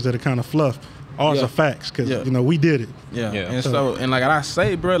pedigrees that are kind of fluff. Ours Yeah. are facts because Yeah. we did it. Yeah. Yeah. And so like I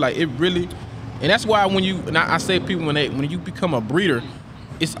say, bro, like it really, and that's why I say people when you become a breeder,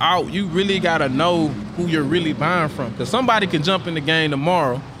 it's out. You really gotta know who you're really buying from, because somebody can jump in the game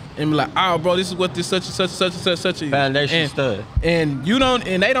tomorrow and be like, oh, bro, this is what this such and such is. Foundation stud. And you don't,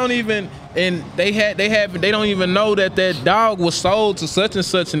 and they don't even, and they don't even know that dog was sold to such and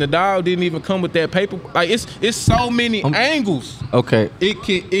such, and the dog didn't even come with that paper. Like it's so many angles. Okay. It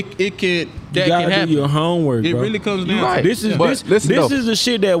can You that gotta can happen. do your homework, It bro. really comes down. right. to This is But this listen, though. is the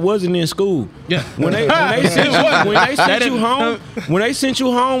shit that wasn't in school. Yeah. When they sent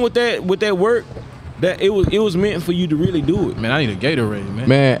you home with that work, that it was meant for you to really do it. Man, I need a Gatorade, man.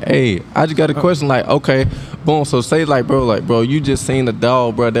 Man, hey, I just got a question. Like, okay, boom. So say, like, bro, you just seen a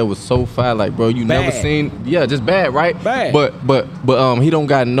dog, bro, that was so fire. Like, bro, you never Bad. seen, just bad, right? Bad. But he don't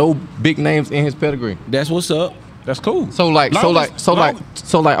got no big names in his pedigree. That's what's up. That's cool. So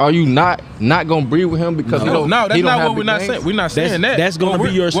are you not gonna breed with him because he don't? No, that's he don't not have what we're big not names? saying. We're not saying that. That's gonna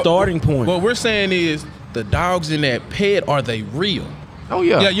be your starting point. What we're saying is the dogs in that pet, are they real? Oh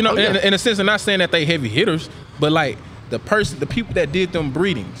yeah. Yeah, Oh, yeah. in a sense, I'm not saying that they heavy hitters, but like the people that did them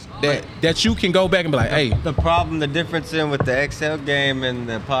breedings, that you can go back and be like, hey, The difference with the XL game and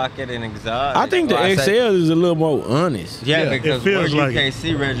the pocket and exotic. I think the Well, I say- XL is a little more honest. Yeah, Yeah, because it feels we're like it.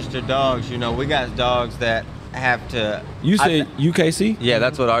 UKC registered dogs. We got dogs that have to. You said UKC? Yeah,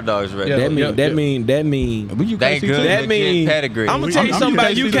 that's what our dogs register. That mean we They UKC good. too? that legit mean pedigree. I'm gonna tell you I'm something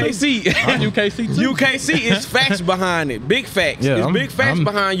about UKC UKC. I'm UKC too. UKC is facts behind it. Big facts. Yeah, It's big facts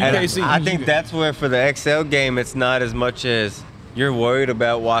behind And UKC. I think that's where for the XL game, it's not as much as you're worried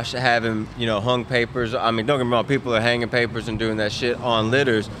about having hung papers. I mean, don't get me wrong, people are hanging papers and doing that shit on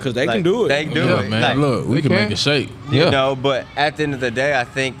litters 'Cause they can do it. They do Yeah, it, man. Like, Look, we they can can. make it shake. Yeah. But at the end of the day, I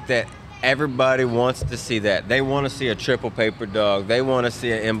think that everybody wants to see that. They want to see a triple paper dog. They want to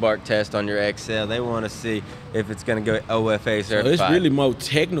see an embark test on your XL. They want to see if it's going to go OFA So certified. it's really more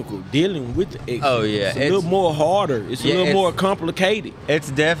technical dealing with the XL. Oh, yeah. It's a little more harder. It's a Yeah, little it's- more complicated. It's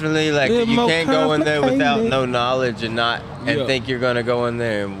definitely like Little you more can't go in there without complicated. no knowledge and Yeah. think you're gonna go in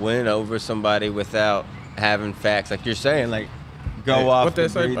there and win over somebody without having facts. Like you're saying, like go Hey, off what they the,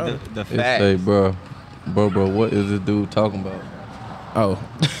 say, breed, bro? the It facts. say, bro, what is this dude talking about? Oh,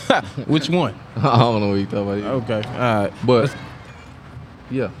 which one? I don't know what you talking about. Okay, all right. But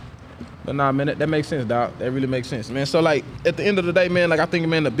yeah. But nah, man, that makes sense, dog. That really makes sense, man. So like at the end of the day, man, like I think,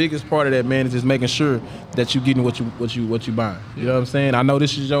 man, the biggest part of that, man, is just making sure that you getting what you buying. You know what I'm saying? I know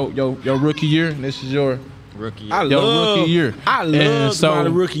this is your rookie year, and this is your Rookie. Your rookie year. I And love so- my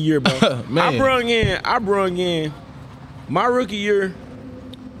rookie year, bro. Man. I brung in my rookie year.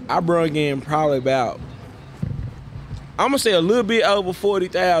 I brung in probably about, I'm gonna say a little bit over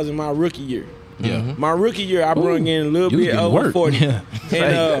 40,000 my rookie year. Yeah. My rookie year, I brung in a little You was bit getting over work. 40. Yeah.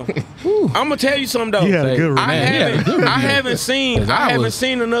 And I'm gonna tell you something though. You had a good I revenge. Yeah, haven't, good I revenge. haven't seen, 'Cause I I haven't was-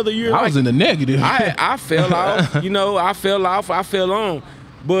 seen another year. I was in the negative. I fell off. I fell off. I fell on.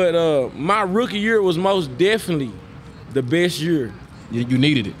 But my rookie year was most definitely the best year, you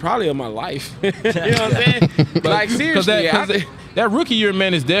needed it. probably of my life. You know what I'm saying? Like seriously, That rookie year,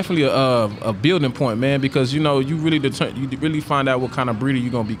 man, is definitely a building point, man, because you really find out what kind of breeder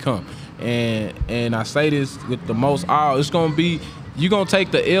you're gonna become. And I say this with the most awe, it's gonna be, you're gonna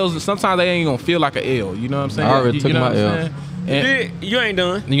take the L's, and sometimes they ain't gonna feel like an L. You know what I'm saying? I already You took know my what I'm L. saying? And you ain't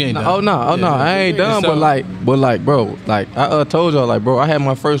done. you ain't done. Oh no, I ain't done. So- But like, bro, like I told y'all, like, bro, I had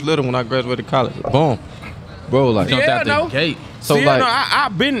my first litter when I graduated college. Boom, bro, like, Jumped Yeah, out the no. gate. so See, like, no,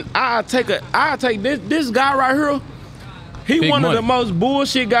 I take this guy right here. He Big one money. of the most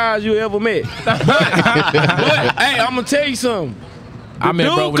bullshit guys you ever met. but hey, I'm gonna tell you something. I met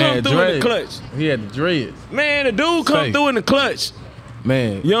dude bro when he come had through in the dreads. clutch. He had the dreads. Man, the dude come Say. through in the clutch.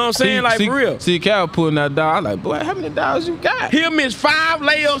 Man. You know what I'm saying? Like, for real. See Cal pulling that dog. I'm like, boy, how many dogs you got? He'll miss 5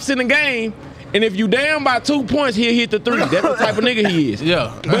 layups in the game And if you down by 2 points, he'll hit the 3. That's the type of nigga he is.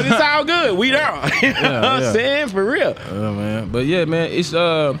 Yeah. But it's all good. We there. You know what I'm saying? For real. Man. But yeah, man, it's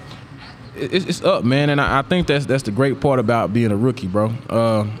up, man, and I think that's the great part about being a rookie, bro.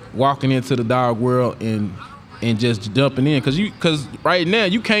 Walking into the dog world and just jumping in, cause right now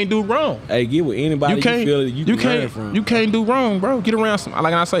you can't do wrong. Hey, get with anybody you feel that you can learn from. You can't do wrong, bro. Get around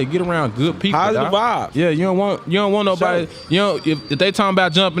like I say, get around good people. Positive vibes. Yeah, you don't want nobody. Sure. You know, if they talking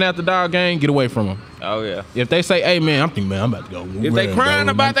about jumping at the dog game, get away from them. Oh yeah. If they say, "Hey man, I'm about to go," if they crying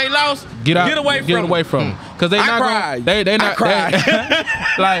about they loss, get away from them. Cause they not gonna, they not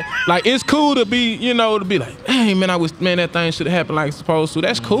like it's cool to be like, "Hey man, I wish that thing should have happened like it's supposed to."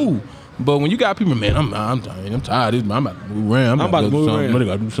 That's cool. But when you got people, man, I'm tired. I'm about to move around. I'm about to move around. I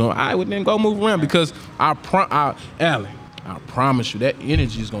gotta do something. I would then go move around because Allen, I promise you that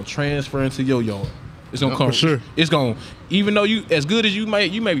energy is gonna transfer into your yard. It's gonna come. For sure. It's gonna, even though you as good as you may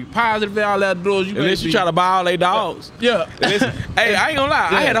be positive all outdoors. Unless you try to buy all they dogs. Yeah. Hey, I ain't gonna lie.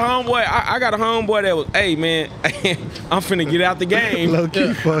 Yeah. I had a homeboy. I got a homeboy that was, hey man, I'm finna get out the game. Low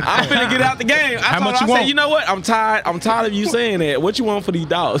key, fuck. I'm finna get out the game. I said, you know what? I'm tired of you saying that. What you want for these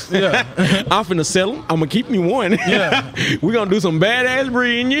dogs? Yeah. I'm finna sell them. I'm gonna keep me one. Yeah. We gonna do some badass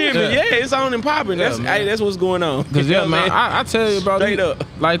breeding. Yeah, but yeah, it's on and popping. That's what's going on. Cause yeah, man, I tell you, bro. Straight up.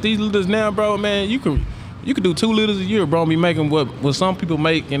 Like these litters now, bro, man, you can do 2 litters a year, bro. Be making what some people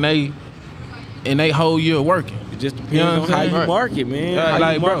make in they whole year working. It just depends on how you market, man.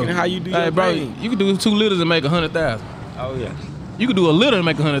 How you market and how you do your thing. You can do 2 litters and make 100,000. Oh yeah. You can do a litter and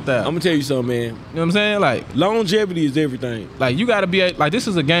make 100,000. I'm gonna tell you something, man. You know what I'm saying? Like longevity is everything. Like you gotta be like this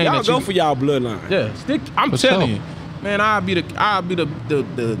is a game. Y'all go for y'all bloodline. Yeah, I'm telling you. Man, I'll be the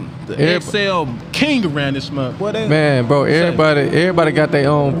XL king around this month. Man, bro, everybody got their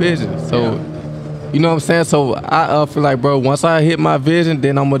own vision. So, you know what I'm saying? So I feel like, bro, once I hit my vision,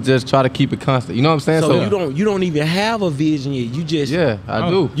 then I'm gonna just try to keep it constant. You know what I'm saying? So you don't even have a vision yet. You just I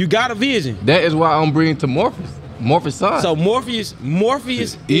do. You got a vision. That is why I'm breeding to Morpheus' son. So Morpheus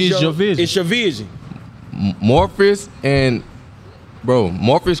is your vision. It's your vision. Morpheus and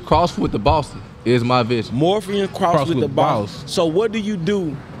Morpheus crossed with the Boston is my vision. Morpheus crossed with the boss. So what do you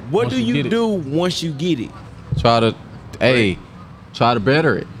do? What do you do once you get it? Try to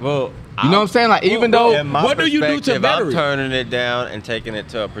better it. Well, you know what I'm saying? Like even though, what do you do to better it? I'm turning it down and taking it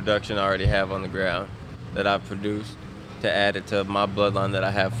to a production I already have on the ground that I've produced to add it to my bloodline that I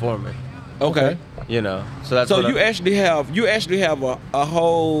have for me. Okay. You know, so that's so you actually have a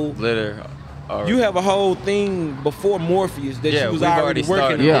whole litter. You have a whole thing before Morpheus that you was already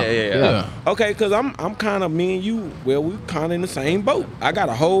working on. Yeah. Okay, cause I'm kind of, me and you, well, we kind of in the same boat. I got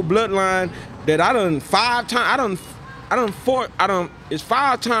a whole bloodline that I done 5 times. It's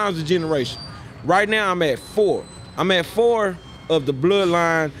 5 times the generation. Right now I'm at 4. I'm at 4 of the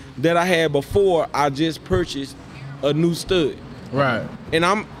bloodline that I had before I just purchased a new stud. Right.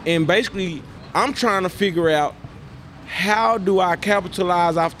 And basically I'm trying to figure out how do I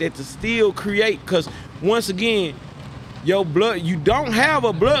capitalize off that to still create? Because once again, you don't have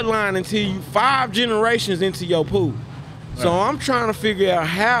a bloodline until you 5 generations into your pool. Right. So I'm trying to figure out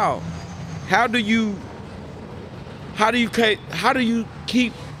how do you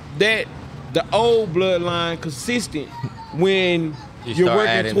keep the old bloodline consistent when you're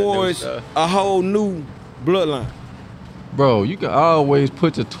working towards a whole new bloodline? Bro, you can always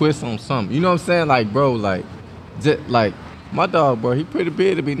put your twist on something. You know what I'm saying? Like, bro, like my dog, bro, he pretty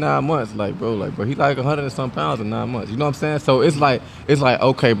big to be 9 months. Like, bro, he like 100 and some pounds in 9 months. You know what I'm saying? So it's like,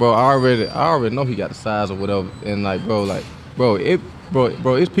 okay, bro, I already know he got the size or whatever. And like, it's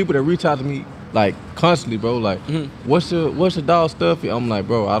people that reach out to me like constantly, bro. Like, what's your dog stuff here? I'm like,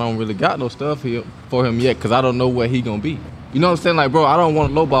 bro, I don't really got no stuff here for him yet because I don't know where he gonna be. You know what I'm saying? Like, bro, I don't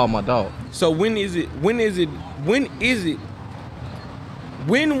want to lowball my dog. So when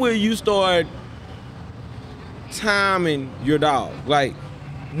will you start timing your dog? Like,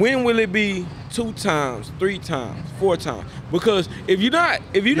 when will it be 2 times, 3 times, 4 times? Because if you're not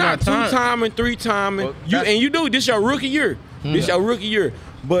 2 timing, 3 timing, this your rookie year. This your rookie year.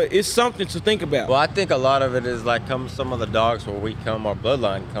 But it's something to think about. Well, I think a lot of it is like some of the dogs where our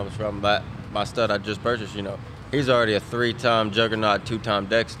bloodline comes from. My stud I just purchased, he's already a 3-time Juggernaut, 2-time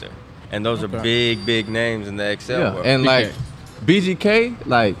Dexter. And those are big names in the XL world. And like BGK,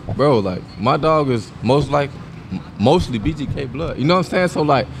 like, bro, like my dog is mostly BGK blood. You know what I'm saying? So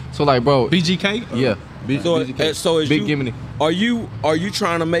like, bro. BGK? Yeah. BGK. So is Big Gimini. Are you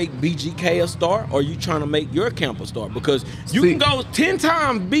trying to make BGK a star, or are you trying to make your camp a star? Because you can go 10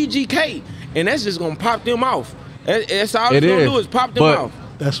 times BGK, and that's just gonna pop them off. That's all it's gonna do is pop them off.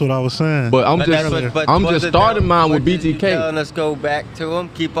 That's what I was saying. But I'm But just that's what- I'm was just it starting them- mine with what is he BGK. telling us go back to them,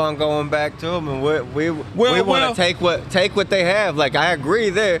 keep on going back to them, and we Well, want to take what they have. Like I agree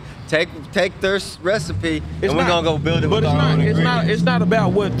there. Take their recipe, and we're gonna go build it. But with it's our not. own It's not. ingredients. It's not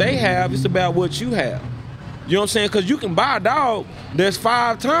about what they have. It's about what you have. You know what I'm saying? Because you can buy a dog that's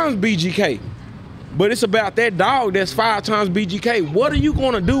 5 times BGK, but it's about that dog that's 5 times BGK. What are you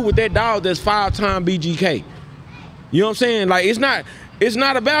gonna do with that dog that's 5 times BGK? You know what I'm saying? Like it's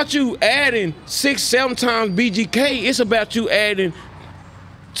not about you adding 6, 7 times BGK. It's about you adding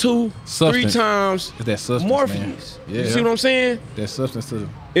 2, 3 Substance. times It's that substance, Morpheus. man. You Yeah. see what I'm saying? That substance to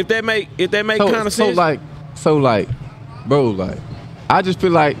If that make kind of sense. So like, bro, like, I just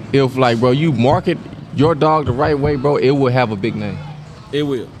feel like if like, bro, you market your dog the right way, bro, it will have a big name it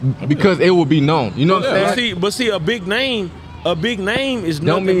will. because it will be known. You know what I'm saying? But see, a big name is Don't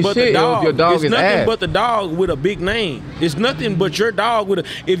nothing mean but shit the if dog. your dog It's is nothing ass. but the dog with a big name. It's nothing but your dog with a.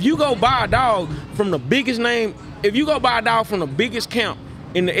 If you go buy a dog from the biggest name, if you go buy a dog from the biggest count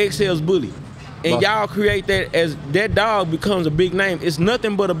in the XL's bully, and Boss. y'all create that as that dog becomes a big name, it's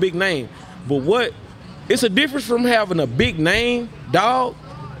nothing but a big name. But what? It's a difference from having a big name dog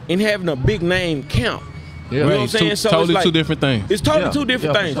and having a big name count. Yeah. You know what I'm saying? So totally it's like, two different things. It's totally Yeah. two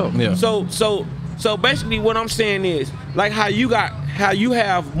different Yeah, things. for sure. Yeah. So basically what I'm saying is like how you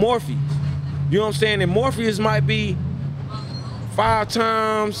have Morpheus. You know what I'm saying? And Morpheus might be 5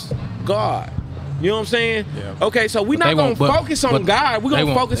 times God. You know what I'm saying? Yeah. Okay, so we're But they not gonna won't- but- focus on but God. We're they gonna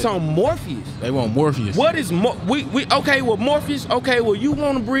won't- focus on Morpheus. They want Morpheus. What is we okay with Morpheus? Okay, well you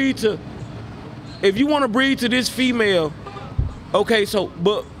want to breed to, if you want to breed to this female, okay, so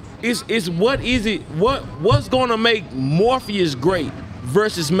but it's what's gonna make Morpheus great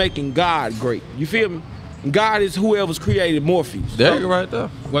versus making God great? You feel me? God is whoever's created Morpheus. There you go right there.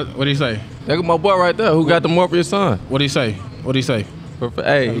 What did he say? There go my boy right there who got the Morpheus son. What did he say? What did he say?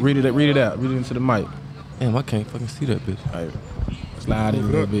 Hey, Read it out. Read it into the mic. damn, I can't fucking see that bitch. Hey, slide in a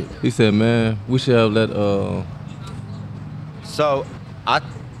little bit. He said, man, we should have let So I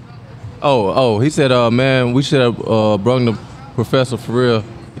he said, man, we should have brung the professor for real.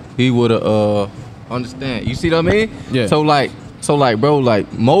 He would have understand. You see what I mean? Yeah. So like, bro,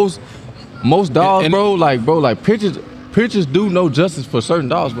 like most dogs, And- bro, like pictures do no justice for certain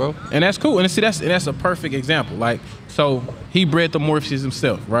dogs, bro. And that's cool. And see, that's a perfect example. Like, so he bred the Morpheus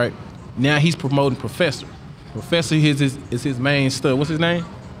himself, right? Now he's promoting Professor. Professor is his main stud. What's his name?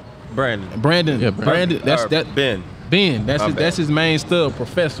 Brandon. Brandon. Yeah, Brandon. That's Or that. Ben. Ben. My bad. That's his main stud,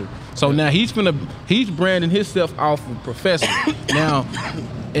 Professor. So now he's branding himself off of Professor. Now,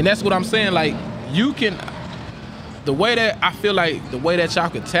 and that's what I'm saying. Like, you can, the way that I feel like the way that y'all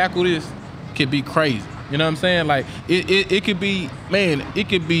could tackle this could be crazy. You know what I'm saying? Like it could be, man, it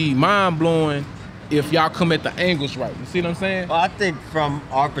could be mind blowing if y'all come at the angles right. You see what I'm saying? Well, I think from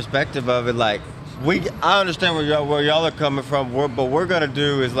our perspective of it, like I understand where y'all are coming from. But we're gonna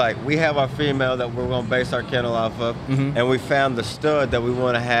do is like we have our female that we're gonna base our kennel off of, and we found the stud that we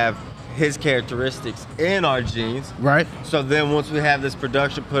want to have his characteristics in our genes. Right. So then once we have this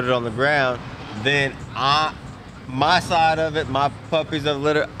production, put it on the ground, then my side of it, my puppies of the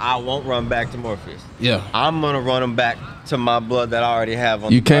litter, I won't run back to Morpheus. Yeah. I'm gonna run them back to my blood that I already have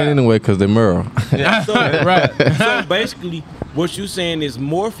on. You the can't ground. anyway because they're Merle. So, Right. So basically, what you saying is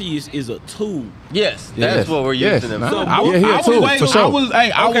Morpheus is a tool. Yes, Yes. that's what we're Yes. using them So for. I was, Yeah, he a I was tool, waiting. for sure. I was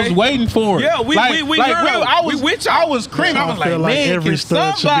Okay. waiting for it. Yeah, we heard real, him. I was We with y'all. I was creaming. I was I like, feel like man, every can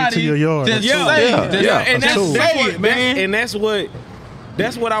stud should be to somebody your yard. just Yeah, say, yeah, just yeah. and That's cool. say it, man. And that's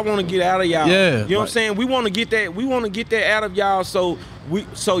what I want to get out of y'all. Yeah, You know what I'm like- saying? We want to get that out of y'all so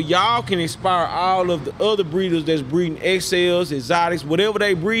y'all can inspire all of the other breeders that's breeding XLs, exotics, whatever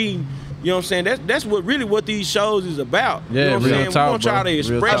they breed. You know what I'm saying? That's what these shows is about. Yeah, you know what I'm real saying? talk, we want y'all bro. to Real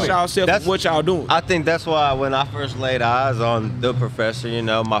express talk. yourself That's- with what y'all doing. I think that's why when I first laid eyes on the professor, you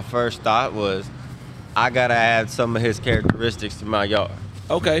know, my first thought was, I gotta add some of his characteristics to my yard.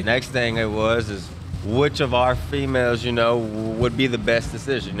 Okay. Next thing it was is which of our females, you know, would be the best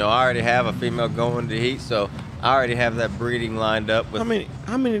decision. You know, I already have a female going to heat, so I already have that breeding lined up. With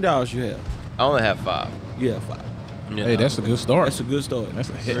How many dogs you have? I only have 5. You have 5. you Hey, know. that's a good start. That's a good story. That's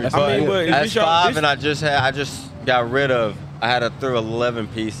a hit. That's I a mean, hit. but if That's this y'all- 5, this- and I just got rid of. I had a through 11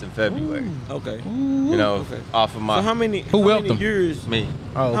 piece in February. Okay. You know, Okay. off of my So how many whelped them? years? me.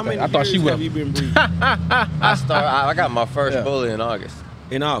 Oh, How okay. many I thought she years was. have you been breeding? I got my first Yeah. bully in August.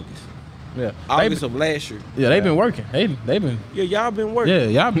 In August. Yeah. August of last year. They've been working. They've been. Yeah, y'all been working.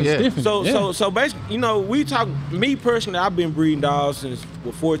 Yeah, y'all been Yeah. stiffing. So basically, you know, we talk. Me personally, I've been breeding dogs since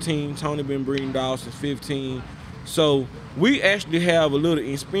 14. Tony been breeding dogs since 15. So we actually have a little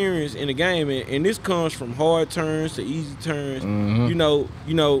experience in the game, and this comes from hard turns to easy turns. You know,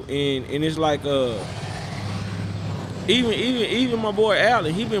 and it's like even my boy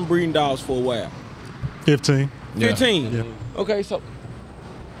Allen, he been breeding dogs for a while. 15. 15. Yeah. Okay, so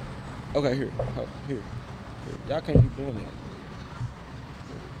here. Y'all can't keep doing that.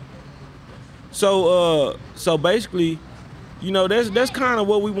 So basically, you know, that's kind of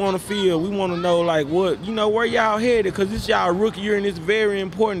what we want to feel. We want to know, like, what, you know, where y'all headed, because this y'all rookie year, and it's very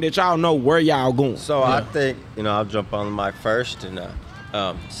important that y'all know where y'all going. So I think, you know, I'll jump on the mic first, and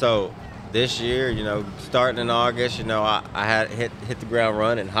so this year, you know, starting in August, you know, I had hit the ground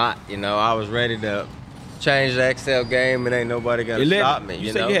running hot. You know, I was ready to change the XL game, and ain't nobody gonna stop me.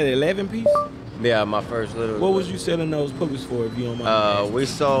 You know, said you had 11 pieces? Yeah, my first little. What was you selling those puppies for, if you don't mind? We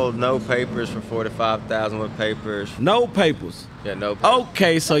sold no papers for $45,000 with papers. No papers. Yeah, no papers.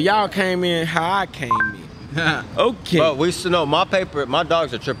 Okay, so y'all came in how I came in. Okay. But my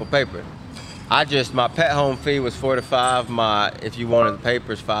dogs are triple paper. My pet home fee was $4 to $5. If you wanted the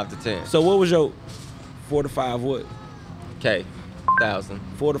papers, $5 to $10. So what was your 4 to 5 what? $1,000.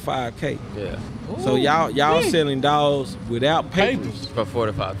 4 to 5K. Yeah. So y'all selling dogs without papers For $4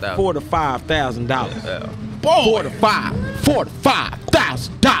 to $5,000. $4 to $5,000. Yeah. $4 to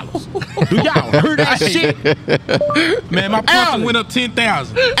 $5,000. Do y'all hear that shit? Man, my poster went up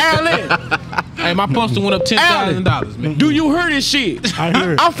 10,000. Allen, Hey, my poster went up $10,000, man. do you hear this shit? I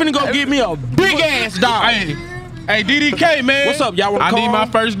hear it. I'm finna go get me a big ass dog. Hey, DDK, man. What's up? Y'all want to I call? need my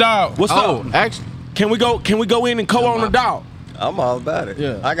first dog. What's up? Actually, Can we go in and co-own the dog? I'm all about it.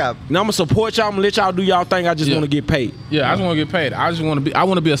 Yeah. I got. Now I'm gonna support y'all. I'm gonna let y'all do y'all thing. I just want to get paid. Yeah, I just want to get paid. I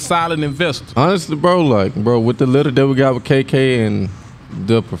want to be a solid investor. honestly, bro, with the litter that we got with KK and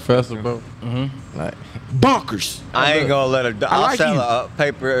the professor, bro, like, Bonkers. I ain't gonna let I'll like sell you. a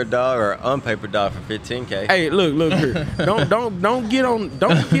paper dog or unpaper dog for $15K. Hey, look here. Don't get on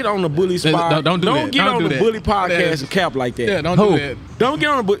the bully spot. Don't do that. Get Don't on do the that. bully podcast and cap like that. Yeah, don't Who? do that. Don't get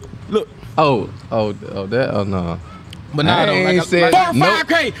on the bully. Look, no. But now, I though, ain't like, said- 4 to No.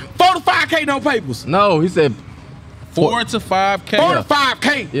 5K. 4 to 5K, no papers. No, he said 4 to 5K. 4 to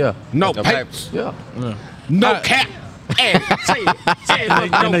 5K. yeah, No No papers. yeah. No cap. Hey, say it,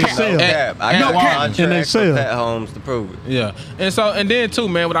 look, And no they cap. sell. Yeah, I No got cap. And they contracts sell. with pet homes to prove it. Yeah, and then too,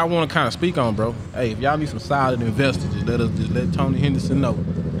 man, what I want to kind of speak on, bro. Hey, if y'all need some solid investors, just let Tony Henderson know.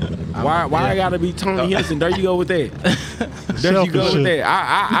 Why I gotta be Tony Henderson? There you go with that. There you go with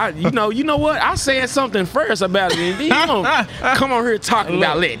Selfish. that. You know what? I said something first about it, and then you gonna come on here talking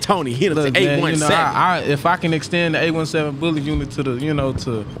about let Tony Henderson Look, man, 817. if I can extend the 817 bully unit to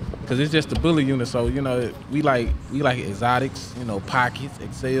the, because it's just the bully unit, so we like exotics, pockets,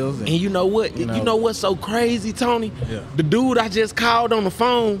 excels, And you know what? You know. You know what's so crazy, Tony? Yeah. The dude I just called on the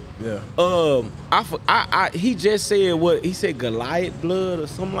phone. Yeah. He just said what he said, Goliath blood or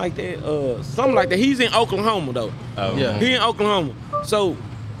something like that. Something like that. He's in Oklahoma though. Oh. Yeah. He in Oklahoma. So,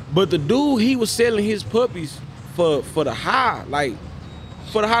 but the dude he was selling his puppies for the high like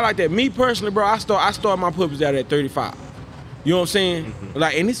that. Me personally, bro, I start my puppies out at 35. You know what I'm saying?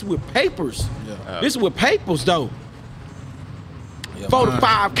 Like, and this is with papers. Yeah. This is with papers though. Yeah, 4 to mine.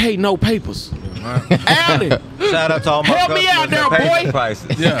 5K, no papers. Mine. Allen, Shout out to all my Help me out customers there, that pay boy. the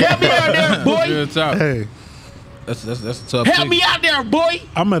prices. Yeah. help me out there, boy. Good talk. Hey, That's a tough Help thing. me out there, boy.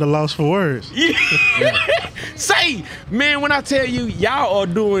 I'm at a loss for words. Say, man, when I tell you, y'all are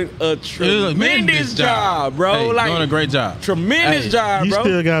doing a tremendous job, bro. Hey, like, doing a great job. tremendous Hey, job, You bro.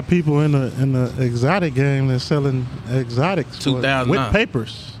 still got people in the exotic game that's selling exotics for- 2,000 with now.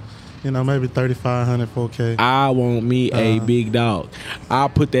 papers. Maybe 3,500, 4K. I want me a big dog. I'll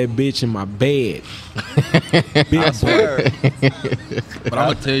put that bitch in my bed. I swear. But I'm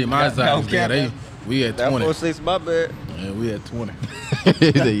gonna tell you, my exotics, Okay. man, we at That 20. fool sleeps in my bed. Yeah, we at 20.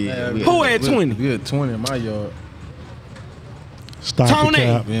 Who at 20? We at 20 in my yard. Stock Tony!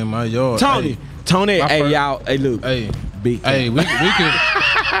 cap. We in my yard. Tony, Tony, My hey, first- y'all, hey, look, Hey, big cap. hey, we could.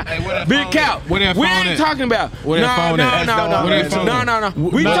 Hey, where that Big phone cap. at? Where that We phone ain't at? talking about. Where that phone at? Where that phone at? No.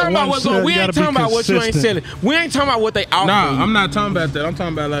 We Not talking about one what's sale, going. We you ain't gotta be talking about what you ain't selling. consistent. We ain't talking about what they offer. Nah, you. I'm not talking about that. I'm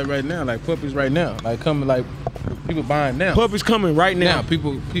talking about like right now, like puppies right now, like coming, like people buying now. Puppies coming right now. Now,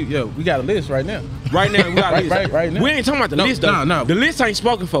 people, yo, we got a list right now. Right now, we got a list. Right now. We ain't talking about the No, list though. no. The list ain't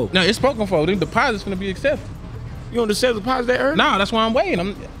spoken for. No, it's spoken for. Them deposits gonna be accepted. You want to sell the deposit that early? Nah, that's why I'm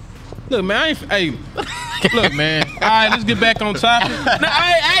waiting. Look, man, I ain't. Hey, look, man. All right, let's get back on topic. Nah,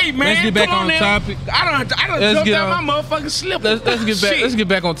 hey, man. Let's get back come on now. topic. I don't Let's jumped get out on- my motherfucking slipper. Let's get back. Shit. Let's get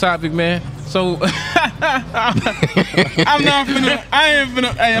back on topic, man. So I'm not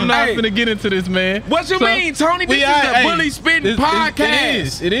finna get into this, man. What you So, mean, Tony? This is a bully spitting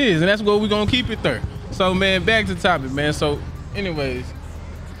podcast. It is, and that's where we're gonna keep it there. So man, back to the topic, man. So, anyways,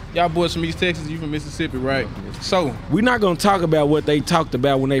 y'all boys from East Texas, you from Mississippi, right? So We're not gonna talk about what they talked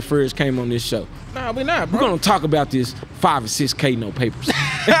about when they first came on this show. nah, we not, We're bro. gonna talk about this 5 and 6K no papers.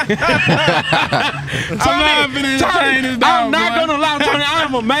 I'm not finna entertain this dog, I'm not boy. gonna lie, Tony.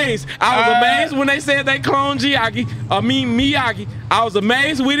 I'm amazed. I was amazed when they said they cloned Miyagi. I was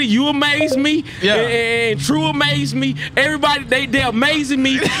amazed with it. You amazed me. Yeah. And True amazed me. Everybody, they're amazing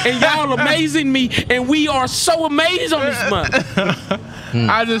me. And y'all amazing me. And we are so amazed on this month.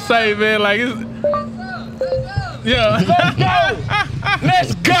 I just say, man, like it's. Yeah.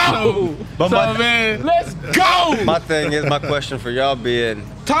 Let's go. But So man, Let's go. my thing is, my question for y'all being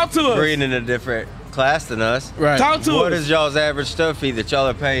Talk to us. breeding in a different class than us. right. Talk to What us. is y'all's average stuff fee that y'all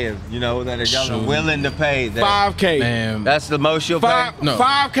are paying? You know, that y'all are willing to pay. That, 5K. Man, That's the most you'll pay? No.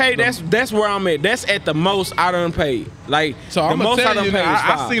 5K. That's where I'm at. That's at the most I done paid. Like so the I'm gonna most I tell done you, paid man, is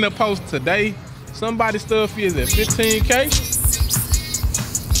I 5. seen a post today. Somebody's stuff fee is at 15K.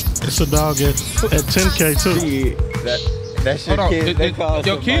 It's a dog at 10K too. That's your Hold on, kid. They call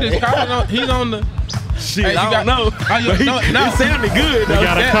your kid is calling on. He's on the. Shit, Hey, you I got- don't know. Oh, you- But no. it sounded good We though.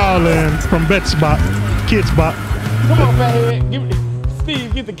 got a call in from Bet Spot, Kid Spot. Come on, Fathead. Give me,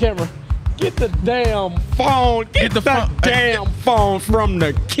 Steve, get the camera. Get the damn phone. Get the phone. damn phone from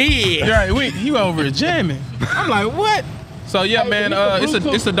the kid. Right, he over here jamming. I'm like, what? So yeah, Hey, man, get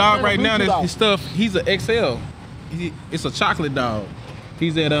the it's a dog Bluetooth. right now. Turn the That's Bluetooth his stuff. He's an XL. It's a chocolate dog.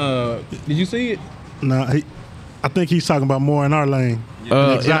 He's at Did you see it? Nah, I think he's talking about more in our lane.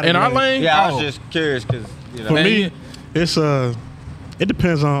 Exotic In our lane. lane. Yeah, I Oh. was just curious because, you know. For Man, me, it's it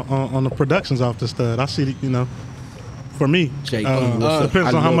depends on the productions off the stud. I see, for me, Jay King, what's up?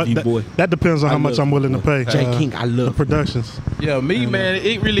 depends I on how love much. you, boy. That depends on I how much love I'm you, willing to boy. pay. Jay King, I love the you. productions. Yeah, me, man,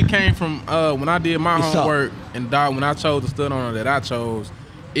 it really came from when I did my It's up. homework and dog. When I chose the stud owner that I chose,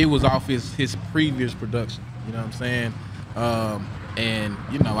 it was off his previous production. You know what I'm saying? And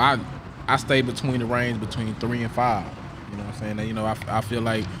I stay between the range between 3 and 5. You know what I'm saying? And, I feel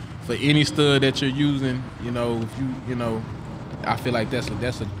like for any stud that you're using, if I feel like that's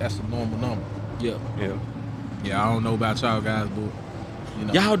a normal number. Yeah. Yeah, I don't know about y'all guys,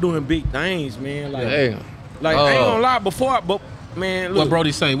 but Y'all doing big things, man. Like, Hey, I ain't gonna lie. But man, look. what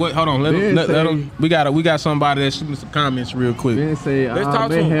Brody say? What? Hold on, let Ben him. We got somebody that's shooting some comments real quick. Ben say Let's I talk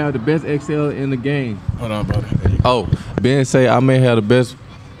to may him. have the best XL in the game. Hold on, brother. Oh, Ben say I may have the best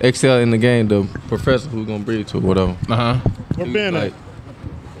XL in the game. The professor who's gonna breed to whatever. Where Ben Like,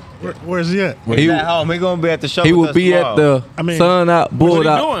 at? Where's he at? He's at home. He's going to be at the show he with will us be tomorrow. at the I mean, sun out, bull What he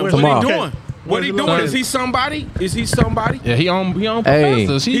out doing? What tomorrow. he doing? What Where's he the doing? location? Is he somebody? Is he somebody? Yeah, he on Hey,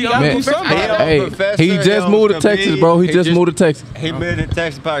 Professor. he He on got to be Professor. somebody. Hey, Professor, he he just owns moved to the Texas, beat. bro. He He just just- moved to Texas. He been in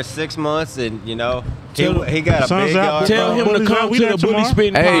Texas probably 6 months, and he Tell- got a Sun's big out, yard. Tell bro. him to Bullies come out, we to there the Bully tomorrow.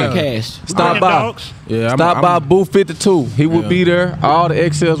 Spittin' Hey. podcast. Stop Bringing by. dogs. Yeah, Stop by booth 52. He will Yeah. be there. All the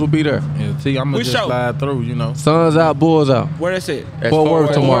XLs will be there. Yeah, T, I'm gonna We just show. slide through. Suns out, bulls out. Where that's at? That's Fort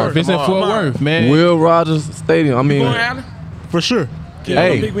Worth tomorrow. If it's in Fort Worth, man. Will Rogers Stadium. I mean, Going Allen? For sure. Can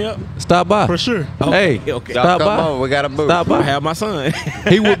Hey. you pick me up? stop by. For sure. Hey, Okay. Y'all stop come by. on, we got a booth. Stop I by. have my son.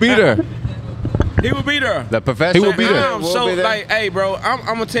 He will be there. He will be there. The professor. He will be there. I'm so like, hey, bro, I'm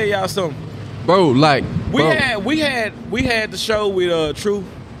gonna tell y'all something. Bro, like, We bro, had the show with True,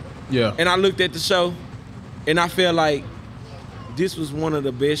 Yeah. and I looked at the show, and I felt like this was one of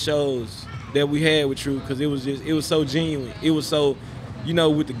the best shows that we had with True because it was so genuine. It was so,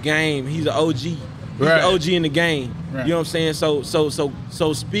 with the game. He's an OG. He's Right. an OG in the game. Right. You know what I'm saying?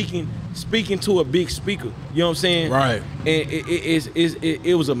 So speaking to a big speaker. You know what I'm saying? Right. And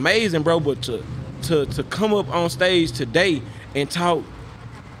it was amazing, bro. But to come up on stage today and talk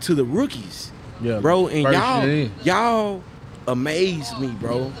to the rookies, Yeah. bro, and First, y'all amazed me,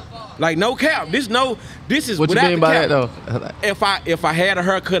 bro. Like no cap. This is what you without mean the by cap. that, though? If I had a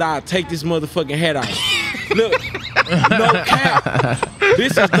haircut, I'd take this motherfucking hat off. Look, no cap.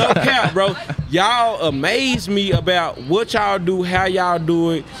 This is no cap, bro. Y'all amaze me about what y'all do, how y'all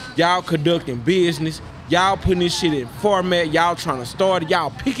do it. Y'all conducting business. Y'all putting this shit in format. Y'all trying to start it.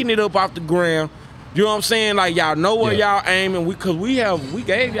 Y'all picking it up off the ground. You know what I'm saying? Like y'all know where y'all aiming. We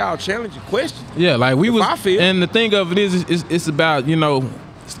gave y'all challenging questions. Yeah, like we was, I feel. and the thing of it is, it's about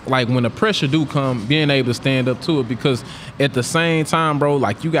like when the pressure do come, being able to stand up to it, because at the same time, bro,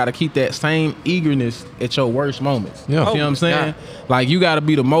 like you got to keep that same eagerness at your worst moments. Yeah. You know what I'm saying? Like you got to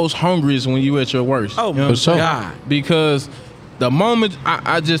be the most hungriest when you at your worst. Oh, you know for what I'm sure. saying? God. Because the moment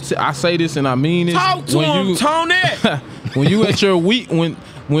I say this and I mean this, Talk to him, Tony. when you at your weak, when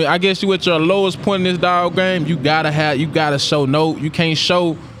I guess you at your lowest point in this dog game, you gotta show you can't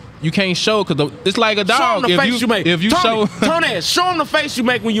show you can't show because it's like a dog. Show them the face you make. If you Tony, show, Tony, show them the face you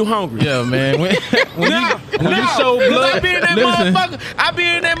make when you hungry. yeah, man. When you show blood, I be in that listen. motherfucker.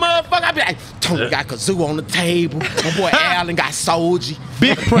 I be like, Tony got kazoo on the table. My boy Allen got Soji.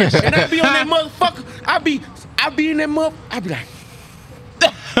 Big pressure. And I be on that motherfucker. I be in that motherfucker. I be like,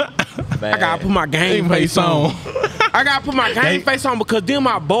 I gotta put my game face on. I gotta put my game face on because them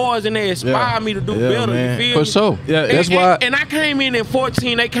my boys and they inspire me to do better. Man. You feel me? For sure. Yeah, That's why. And I came in at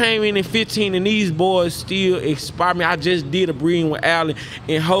 14, they came in at 15, and these boys still inspire me. I just did a breeding with Allen,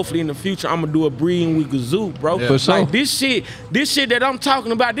 and hopefully in the future I'm gonna do a breeding with Gazoo, bro. Yeah. For sure. Like this shit that I'm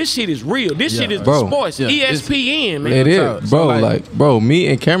talking about, this shit is real. This shit is Bro. sports. Yeah. ESPN, man. It is, So, bro. like- Bro, me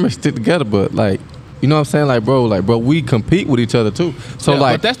and Cameron stick together, but like, you know what I'm saying? Like, bro, we compete with each other too. So Yeah,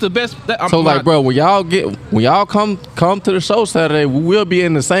 like, but that's the best. bro, when y'all come to the show Saturday, we will be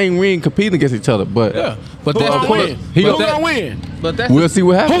in the same ring competing against each other. But Yeah, but Who that's gonna the win? He Who gonna- gonna win? But that's we'll see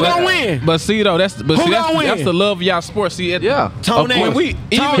what happens. Who gonna win? But see though, that's Who gonna win? that's the love of y'all sports. See, Yeah, Tony, of course. we-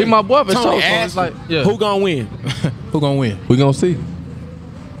 Tony, He my boy for Tony, sure. So ask it's like, Yeah. who gonna win? who gonna win? we gonna see.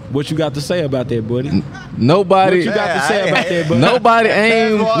 What you got to say about that, buddy? Nobody, What you got to say about that, buddy? nobody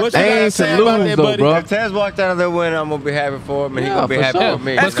aim What you gotta to say about lose that, though, buddy? bro. If Taz walked out of there winning, I'm gonna be happy for him, and he Yeah, gonna be for happy sure. for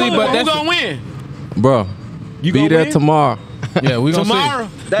me. That's see, cool. but Who that's- gonna win? Bro, You be gonna there win? tomorrow. Yeah, we gonna Tomorrow.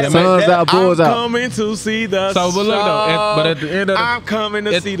 That- Suns out, boys I'm out. coming to see the So, but look though, but at the end of the I'm coming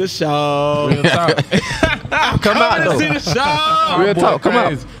to see the show. real talk, Come out Coming to see though. the show. Real talk, come out.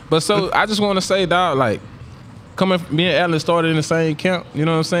 crazy. But so I just want to say, dog, like me and Allen started in the same camp. You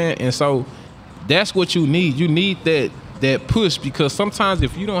know what I'm saying? And so that's what you need. You need that push because sometimes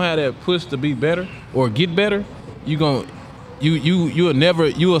if you don't have that push to be better or get better,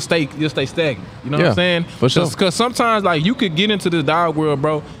 you'll stay stagnant. You know what Yeah, I'm saying? for sure. Because sometimes like you could get into the dog world,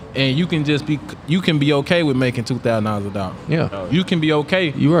 bro, and you can be okay with making $2,000 a dog. Yeah. You can be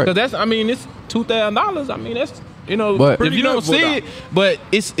okay. You right. Because it's $2,000. I mean, that's But- if you don't good for a see dog. it, but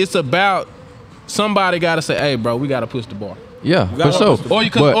it's about somebody got to say, hey, bro, we got to push the bar. Yeah, for gotta sure.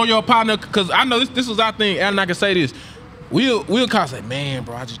 push Or your partner, because I know this was our thing, and I can say this. We'll call say, man,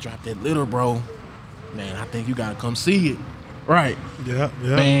 bro, I just dropped that litter, bro. Man, I think you got to come see it. Right. Yeah.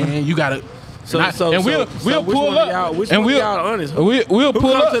 Man, you got to. We'll which pull one of up. y'all- Which and one of we'll y'all honest? we'll Who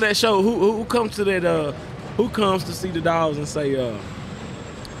pull comes up. to that show? Who comes to that? Who comes to see the dogs and say,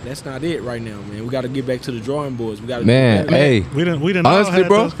 that's not it right now, man. We got to get back to the drawing boards. We got to Man, hey, We didn't all Honestly, have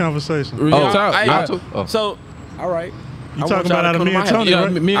bro. those conversations. Real Oh, talk. Hey, Yeah. Oh. So, all right. You I talking want y'all about to out of come me to and my Tony,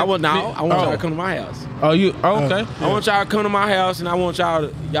 house. right? I want y'all to come to my house. Oh, you okay? I want y'all to come to my house, and I want y'all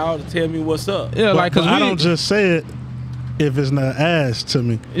to tell me what's up. Yeah, like But because I don't just say it if it's not asked to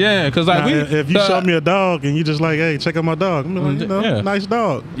me. yeah, because like Now, if you show me a dog and you just like, hey, check out my dog, I'm like, Yeah. nice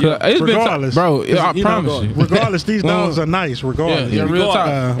dog. it's Regardless, been bro. I you know, promise you. Regardless, these dogs are nice. Regardless, Yeah, real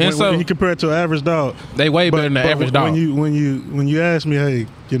talk. And so- when you compare it to an average dog, They way better than the average dog. When you ask me, hey,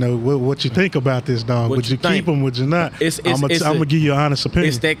 what you think about this dog? What would you you keep think? him? Would you not? It's I'm gonna give you an honest opinion.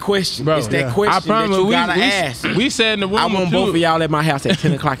 It's that question. Bro, It's that yeah. question I promise that you gotta ask. we sat in the room. I want with both you. of y'all at my house at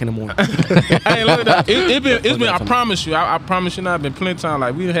 10 o'clock in the morning. Hey, look, it's been. I promise you. I promise you. I've been plenty of time.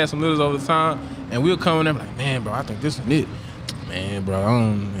 Like we had some litters over the time, and we'll come in there like, man, bro, I think this is it. Man, bro, I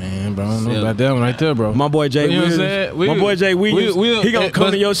don't know about that one right there, bro. My boy Jay You know what I'm Williams. saying? My boy Jay Williams. He gonna come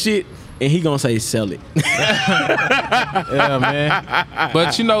but- to your shit and he gonna say sell it. Yeah, man.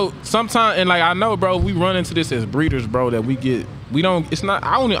 But sometimes, and like I know, bro, we run into this as breeders, bro. That we don't. It's not.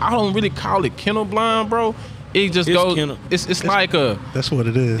 I don't really call it kennel blind, bro. It just It's goes. kennel. It's like a. That's what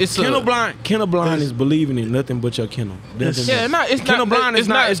it is. It's Kennel a, blind is believing in nothing but your kennel. It's- Yeah, it's Kennel not. blind is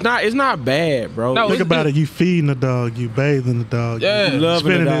it's not bad, bro. No, Think it's- about it. You feeding the dog. You bathing the dog. Yeah. You You loving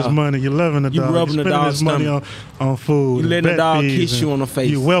the spending his dog. money. You loving the You dog. rubbing the spending dog's his money stomach. on food. You and letting the vet dog feeds, kiss you and on the face.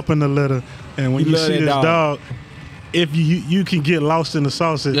 You whelping the litter. And when You you love see that this dog. dog, if you can get lost in the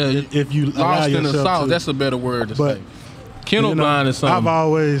sauce if you allow lost in the yourself sauce. to. That's a better word to But, say. Kennel blind is I've something.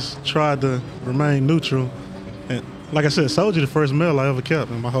 always tried to remain neutral, and like I said, Soldier the first male I ever kept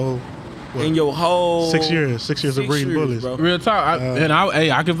in my whole in your whole 6 years. 6 years of breeding bullies. bro. Real talk.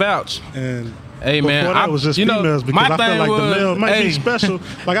 I can vouch. And Hey, man, before that was just females because I feel like the male might be special.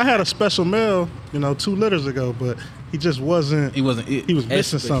 Like I had a special male, 2 litters ago, but he just wasn't. He wasn't it. He was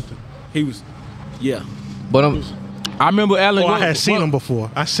missing Special. something. He was, yeah. but I remember Allen. Or I had seen him before.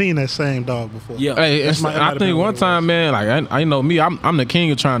 I seen that same dog before. Yeah. Hey, That might I have been think what one it time, man, like I know me, I'm the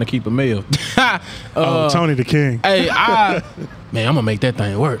king of trying to keep a male. Tony the King. Hey, I'm gonna make that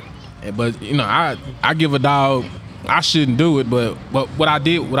thing work. But I give a dog. I shouldn't do it, but what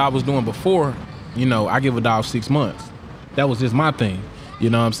I was doing before, I give a dog 6 months. That was just my thing. You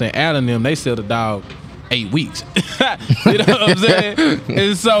know what I'm saying? Allen them, they sell the dog 8 weeks. You know what I'm saying?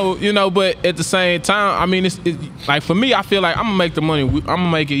 And so, you know, but at the same time, I mean, it's like for me, I feel like I'm gonna make the money. I'm gonna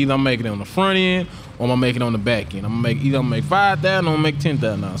make it either I'm making it on the front end or I'm gonna make it on the back end. I'm gonna make 5,000 or I'm gonna make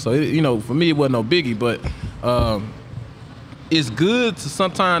 10,000 now. So you know, for me, it wasn't no biggie, but it's good to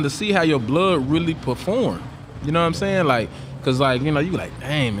sometimes to see how your blood really perform. You know what I'm saying? Like, cause like, you know, you like,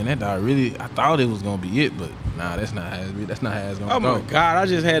 dang man, that dog really, I thought it was gonna be it, but nah, that's not how it's gonna go. Oh my God, I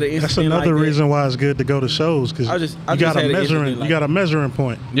just had an incident. That's another reason why it's good to go to shows, because you got a measuring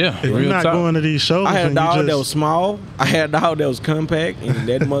point. Yeah. If you're not going to these shows, I had a dog that was small. I had a dog that was compact, and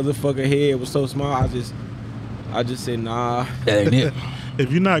that motherfucker head was so small. I just said, nah, that ain't it. If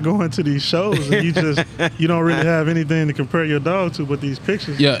you're not going to these shows and you don't really have anything to compare your dog to with these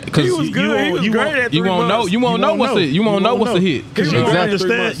pictures. Yeah, because he was good. He was great at 3 months. You won't know what's a hit. Because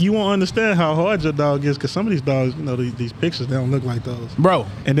Exactly. you won't understand how hard your dog is. Because some of these dogs, you know, these pictures, they don't look like those. Bro,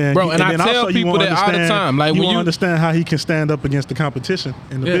 and then I tell people that all the time. Like, you won't understand how he can stand up against the competition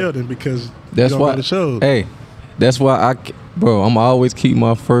in the building, because that's why the shows. Hey, that's why I'm always keep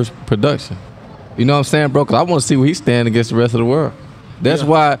my first production. You know what I'm saying, bro? Because I want to see where he stand against the rest of the world. That's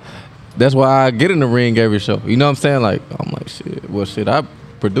why I get in the ring every show. You know what I'm saying? Like, I'm like, shit, I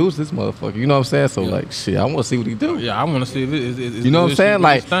produce this motherfucker. You know what I'm saying? So like, shit, I want to see what he do. Yeah, I want to see if you know what I'm saying?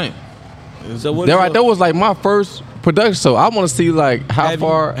 Like, so that was like my first production. So I want to see like how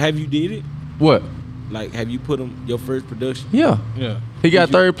far. Have you did it? What? Like, have you put him your first production? Yeah. He got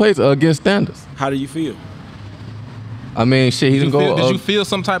third place against Standards. How do you feel? I mean, shit, he didn't go. Did you feel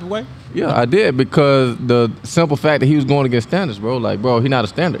some type of way? Yeah, I did, because the simple fact that he was going against Standards, bro. Like, bro, he not a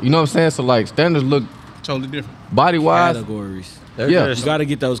standard. You know what I'm saying? So like, Standards look totally different. Body wise. Categories. Yeah, you got to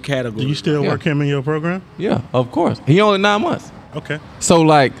get those categories. Do you still work him in your program? Yeah, of course. He only 9 months. Okay. So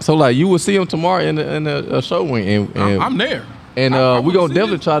like you will see him tomorrow in the show wing, and I'm there. And we gonna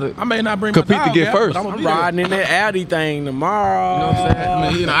definitely try to. I may not bring compete my dog to get first. I'm riding in that Audi thing tomorrow. You know what I'm saying?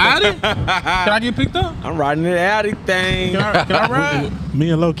 I mean, in Audi? Can I get picked up? I'm riding in the Audi thing. Can I ride?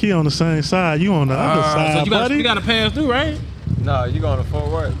 Me and Low Key on the same side. You on the other side, so you gotta pass through, right? No, you going to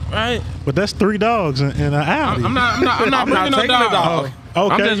Fort Worth, right? But that's 3 dogs in an Audi. I'm not bringing no dog.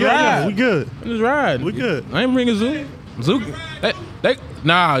 Okay, I'm just riding. We good. I'm just riding. We good. I ain't bringing Zoo.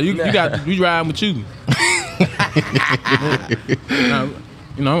 Nah, you got we riding with you.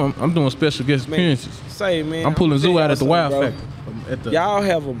 You know, I'm doing special guest appearances. Say, man, I'm pulling Zoo out at the Wild bro. Factor. Y'all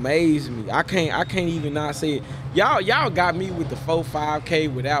have amazed me. I can't even not say it. Y'all got me with the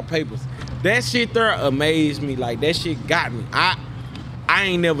 4-5K without papers. That shit there amazed me. Like, that shit got me. I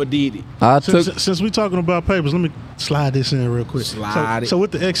ain't never did it. Since we talking about papers, let me slide this in real quick. So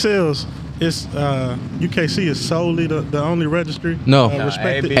with the XLs, it's UKC is solely the only registry. No,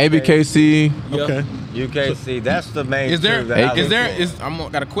 respected. ABKC. Okay. UKC, that's the main. Is there? two I'm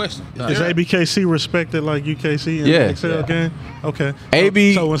got a question. Is ABKC respected like UKC in the XL game? Okay.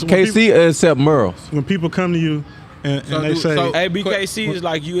 ABKC except Merles. When people come to you and they say ABKC is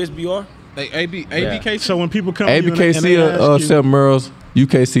like USBR. ABKC. So when people come to you ABKC except Merles,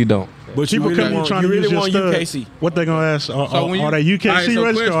 UKC don't. But people come in trying to use your stud. UKC. What they gonna ask? Are they UKC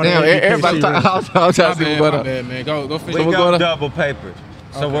registered? Or Damn, everybody man. Go finish. We go double papered.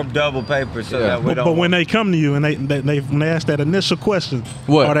 So we're double papered so that we don't. But when they come to you and they ask that initial question,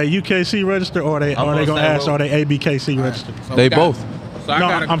 what are they UKC registered or are they gonna ask are they ABKC registered? So they both. So no,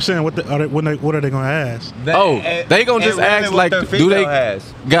 I'm saying what are they gonna ask? They gonna just ask like, do they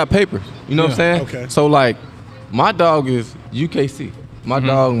got papers? You know what I'm saying? Okay. So like, my dog is UKC. My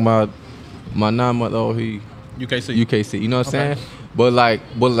dog, my 9-month-old, he UKC. You know what I'm saying? But like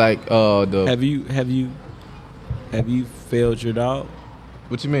the. Have you failed your dog?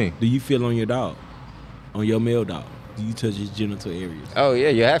 What you mean? Do you feel on your dog? On your male dog? Do you touch his genital areas? Oh yeah,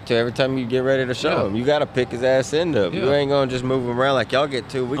 you have to every time you get ready to show him. You gotta pick his ass end up. You ain't gonna just move him around like y'all get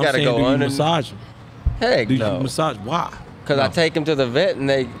to. We gotta go under. Do you massage him? Heck do no. You massage? Why? Because I take him to the vet and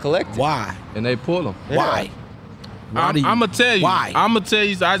they collect it. Why? And they pull him. Yeah. Why? I'm gonna tell you. Why? I'm gonna tell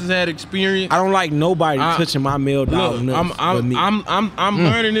you. So I just had experience. I don't like nobody touching my male dog. Look, I'm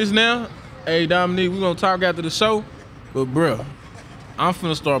learning this now. Hey Dominique, we gonna talk after the show, but bro, I'm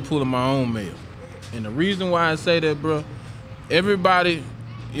finna start pulling my own mail. And the reason why I say that, bro, everybody,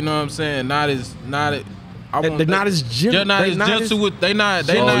 you know what I'm saying, they're not as gentle. They not.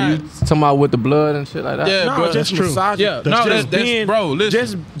 You talking about with the blood and shit like that? Yeah, no, bro, just massage. Yeah, that's bro.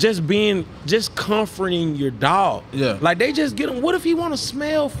 Listen, just comforting your dog. Yeah, like they just get him. What if he want to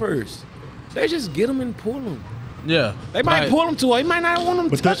smell first? They just get him and pull him. Yeah, they might pull him to. He might not want him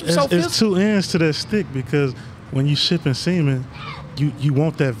to touch him. So it's 2 ends to that stick because when you shipping semen, you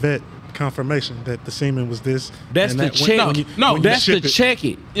want that vet confirmation that the semen was this. That's and the that check. That's the check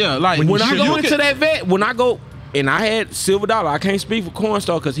it. Yeah, like When I go into that vet, when I go, and I had Silver Dollar, I can't speak for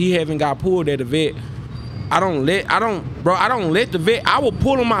Cornstar because he haven't got pulled at the vet. I don't let the vet. I will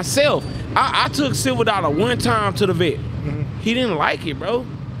pull him myself. I took Silver Dollar one time to the vet. He didn't like it, bro.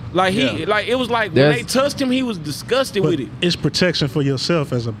 Like it was like when they touched him, he was disgusted with it. It's protection for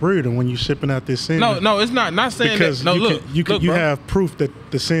yourself as a breeder when you're shipping out this semen. No, it's not. Not saying because that. No, you have proof that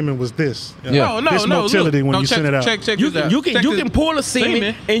the semen was this. No, this motility when you send it out. Check You can pull a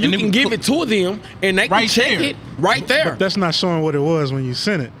semen and you can give it to them and they can check it right there. But that's not showing what it was when you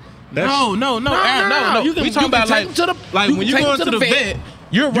sent it. No. We talking about like when you go into the vet.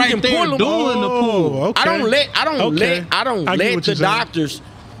 You're right there doing the pull. Okay. I don't let the doctors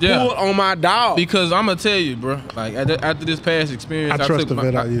pull on my dog because I'm gonna tell you, bro. Like after this past experience, I trust the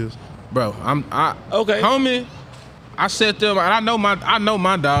vet I use, bro. Homie. I sat there and I know my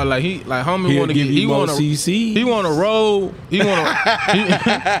dog. Like homie want to get he want to roll. He want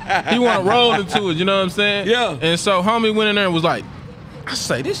to roll into it. You know what I'm saying? Yeah. And so homie went in there and was like, I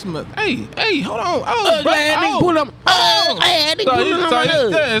say this, hey, hold on, pull him.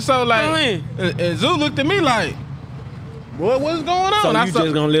 So like, and Zoo looked at me like, what's going on? So you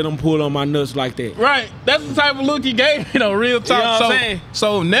just gonna let him pull on my nuts like that? Right. That's the type of look he gave me, though. Real talk. You know what I'm saying?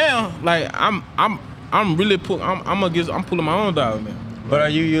 So now, like, I'm really I'm pulling my own dog now. But are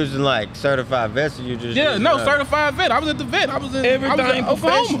you using like certified vets or you just? Yeah, certified vet. I was at the vet. I was in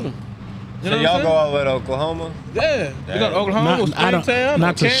Oklahoma. You know so y'all go all the way to Oklahoma? Yeah. We go to Oklahoma, Springtown.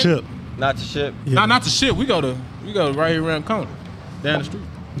 Not to ship. Not to ship. Yeah. Not to ship. We go right here around the corner, down the street.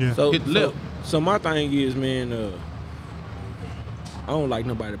 Yeah. So hit the left. So my thing is, man, I don't like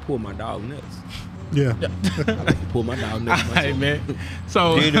nobody to pull my dog nuts. Yeah. I like to pull my dog nuts myself. Hey, man.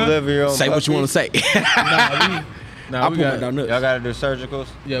 So do you deliver your own say what you want to say. I pull my dog nuts. Y'all gotta do surgicals?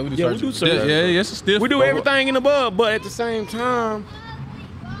 Yeah, we do surgicals. Yeah, it's a stiff. We do everything in the bud, but at the same time,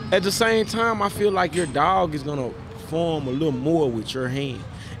 I feel like your dog is gonna form a little more with your hand.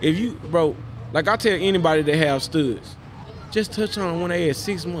 If you, bro, like I tell anybody that have studs, just touch on them when they at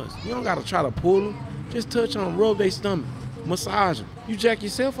 6 months. You don't gotta try to pull them. Just touch on them, rub their stomach, massage them. You jack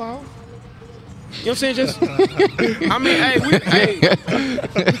yourself off. You know what I'm saying? Just, I mean,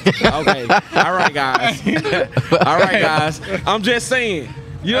 okay, all right, guys. I'm just saying.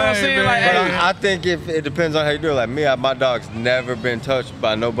 You know what I'm saying? Man. Like, But I think if it depends on how you do it. Like me, my dog's never been touched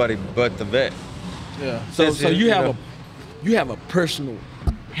by nobody but the vet. Yeah. So you have a personal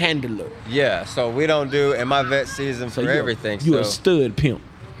handler. Yeah. So we don't do, and my vet sees them for everything. You a stud pimp.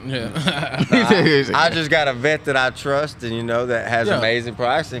 Yeah. I just got a vet that I trust and that has amazing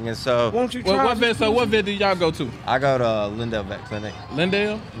pricing, and so. Won't you try? What vet do y'all go to? I go to Lindell Vet Clinic.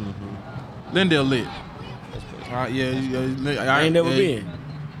 Lindell? Mm-hmm. Lindell lit. Yeah. I ain't never been.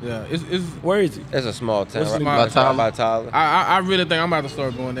 Yeah, it's where is it? It's a small town. What's Right by Tyler. I really think I'm about to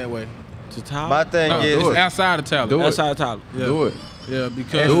start going that way. To Tyler? My thing is it's outside of Tyler. Outside of Tyler. Yeah. Do it. Yeah,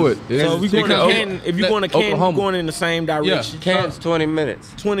 because Do it. So if you going to Canton, if you going to Canton, you're going in the same direction. Canton's 20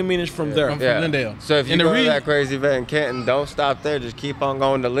 minutes. 20 minutes from there. From Lindell. So if you go to that crazy vet in Canton, don't stop there. Just keep on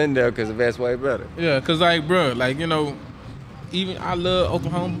going to Lindell because the vet's way better. Yeah, because like, bro, like, even I love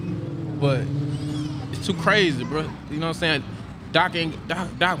Oklahoma, but it's too crazy, bro. You know what I'm saying? Doc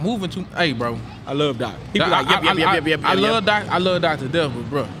moving too. Hey, bro. I love Doc. He be like, yep. I love Doc to death,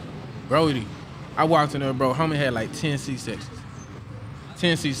 but Brody, I walked in there, bro. Homie had like 10 C-sections.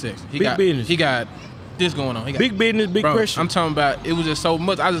 10 C-sections. Big business. He got this going on. He got, big business, big pressure. I'm talking about. It was just so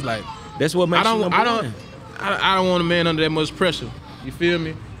much. I just like. That's what makes you I don't want a man under that much pressure. You feel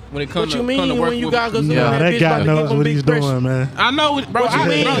me? When it comes to mean work when you with, got that guy knows what he's doing, man. I know, bro. What you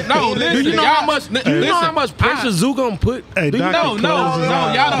mean? No, listen. Do you know how much? Do you know how much pressure Zoo gonna put? Hey, no.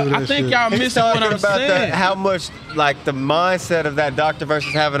 Y'all, I think y'all missing what I'm saying. How much, like the mindset of that doctor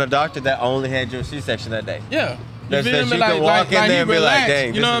versus having a doctor that only had your C-section that day. Yeah. You feel me? Like he relaxed.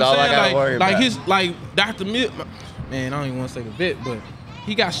 Dang, you know this what is all I I'm gotta saying? worry about. Like Dr. Man, I don't even want to say the vet, but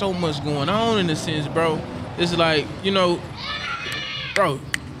he got so much going on in a sense, bro. It's like, bro.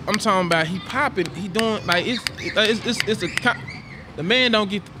 I'm talking about he popping, he doing like it's the man don't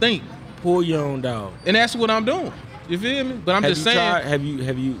get to think. Pull your own dog, and that's what I'm doing. You feel me? But I'm just saying. Have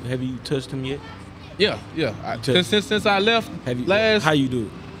you touched him yet? Yeah. Since I left last. How you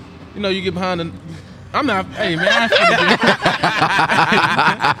do it? You get behind the. I'm not. Hey man,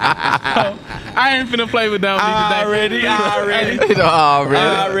 I ain't finna play with today. Already.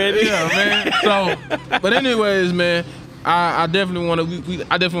 Yeah, man. So, but anyways, man. I definitely want to.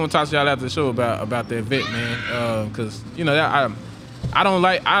 I definitely want to talk to y'all after the show about that vet, man. Cause I don't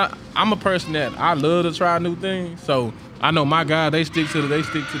like. I'm a person that I love to try new things. So I know my guys, they stick to the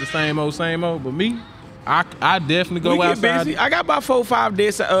same old. But me, I definitely go outside. Busy. I got about 4 or 5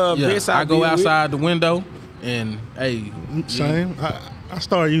 days. I go outside the window and hey. Same. I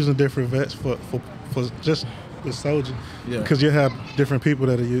started using different vets for just with soldier. Yeah. Because you have different people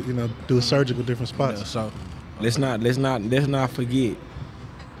that are, do surgical different spots. Yeah, so let's not forget.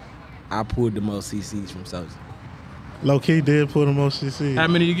 I pulled the most CCs from soldier. Low key did pull the most CCs. how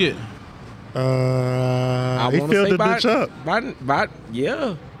many you get? He filled the bitch up.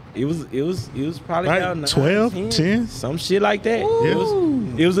 Yeah. It was probably Right, about 12, 10? some shit like that.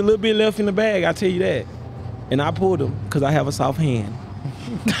 Yes. It was a little bit left in the bag, I tell you that. And I pulled them because I have a soft hand.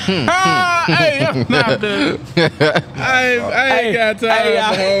 Hey, I'm not done. I ain't got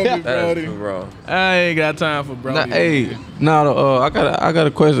time for homie, Brody. Bro. I ain't got time for Brody. I got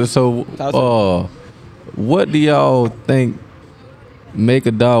a question. So, what do y'all think make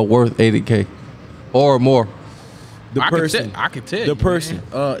a dog worth $80K or more? The person. I can tell the person.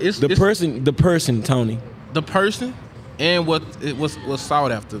 It's the person, Tony. the person and what it was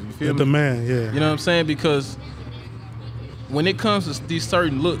sought after. You feel me? The man, yeah. You know what I'm saying? Because when it comes to these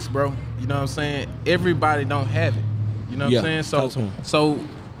certain looks, bro, you know what I'm saying? Everybody don't have it. You know what I'm saying? So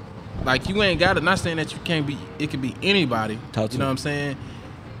like you ain't got it. Not saying that you can't be. It could be anybody. You know what I'm saying?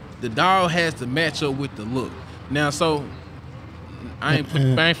 The dog has to match up with the look. Now, so I ain't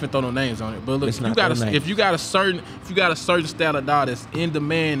finna throw no names on it, but look, if you got a certain style of dog that's in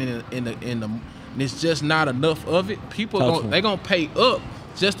demand and it's just not enough of it, people they gonna pay up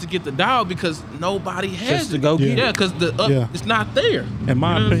just to get the dog because nobody has just it. To go get it. Because the it's not there. In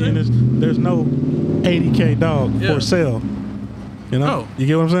my opinion, there's no $80K dog for sale. You know, you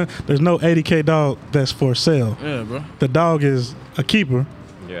get what I'm saying? There's no $80K dog that's for sale. Yeah, bro. The dog is a keeper,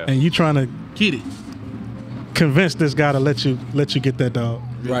 and you trying to get it. Convince this guy to let you get that dog.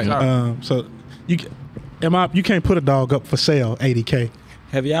 Right. So you can't put a dog up for sale $80K.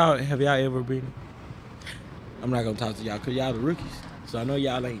 Have y'all ever been? I'm not gonna talk to y'all because y'all the rookies. So I know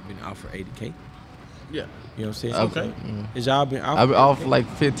y'all ain't been out for $80K. Yeah. You know what I'm saying? Okay. Has y'all been out? I've been off for like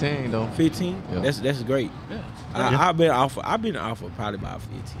 15 though. 15? Yeah. That's great. Yeah. I've been out for probably about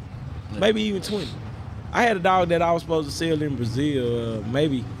 15, maybe even 20. I had a dog that I was supposed to sell in Brazil.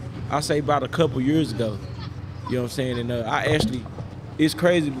 Maybe I say about a couple years ago. You know what I'm saying? And it's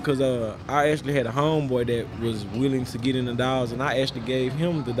crazy because I actually had a homeboy that was willing to get in the dogs, and I actually gave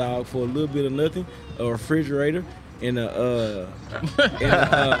him the dog for a little bit of nothing, a refrigerator and a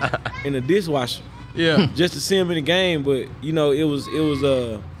dishwasher. Yeah. Just to see him in the game, but you know it was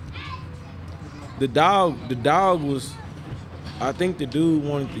the dog was. I think the dude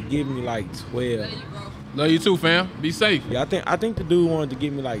wanted to give me like 12. Love you too, fam. Be safe. Yeah, I think the dude wanted to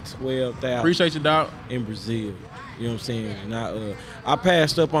give me like 12,000. Appreciate you, dog. In Brazil, you know what I'm saying? And I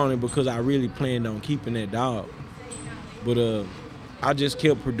passed up on it because I really planned on keeping that dog, but I just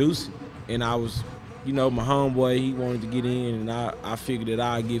kept producing, and I was, my homeboy, he wanted to get in, and I figured that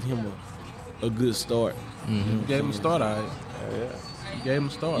I'd give him a good start. Mm-hmm. You gave him a start, all right. Yeah. You gave him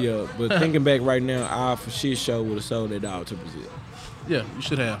a start. Yeah, but thinking back right now, I for shit show would have sold that dog to Brazil. Yeah, you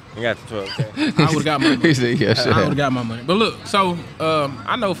should have. You got the 12K. I would have got my money. He said, yeah, I would have got my money. But look, so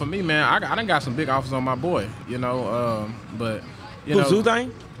I know for me, man, I done got some big offers on my boy, but Zoo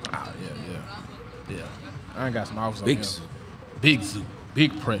thing? Yeah. I done got some offers big on him. Zoo. Big Zoo,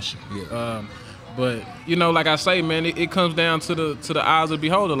 big pressure. Yeah. But like I say, man, it comes down to the eyes of the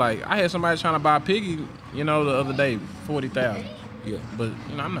beholder. Like I had somebody trying to buy Piggy, the other day, 40,000. Yeah. But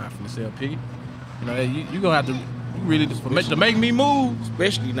I'm not finna sell Piggy. You gonna have to really just to make me move.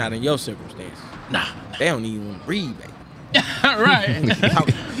 Especially not in your circumstances. Nah. They don't even want to read, baby. Right.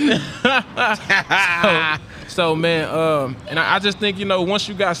 so man, and I just think once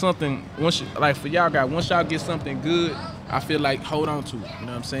you got something, once y'all get something good, I feel like hold on to it. You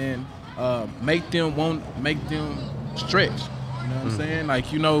know what I'm saying? Make them stretch. You know what I'm saying? Like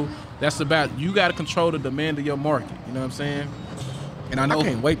that's about you got to control the demand of your market. You know what I'm saying? And I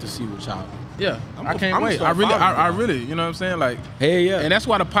can't wait to see what y'all do. Yeah, I can't wait. I really, you know what I'm saying? Like, hell yeah. And that's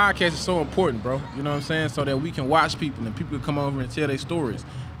why the podcast is so important, bro. You know what I'm saying? So that we can watch people and people can come over and tell their stories.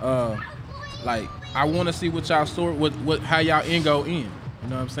 Like, I want to see what y'all story, how y'all end go in. You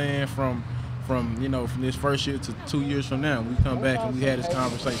know what I'm saying? From this first year to 2 years from now, we come back and we had this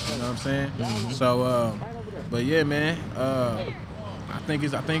conversation. You know what I'm saying? Mm-hmm. So, but yeah, man. I think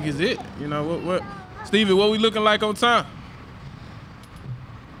it's it. What Stevie? What we looking like on time?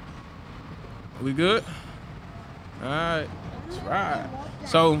 We good? All right. That's right.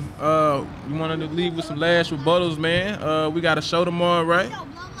 So, we wanted to leave with some last rebuttals, man. We got a show tomorrow, right?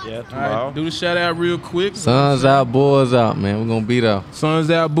 Yeah, All tomorrow. right, do the shout out real quick. Suns out, boys out, man. We're gonna be there.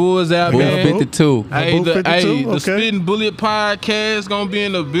 Suns out, bulls out, Bulls man. 52. Hey, Bull 52, the okay. Spittin Bullet podcast gonna be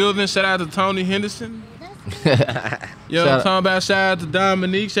in the building. Shout out to Tony Henderson. You know what I'm talking about? Shout out to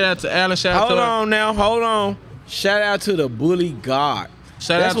Dominique. Shout out to Alan. Shout out Hold to on now, hold on. Shout out to the bully god.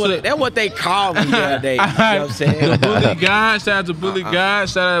 Shout out to That's what they call me the other day. You know what I'm the saying? Bully God. Shout out to Bully God.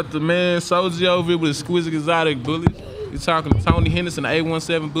 Shout out to man Soji over here with Exquisite Exotic Bullies. You talking to Tony Henderson, the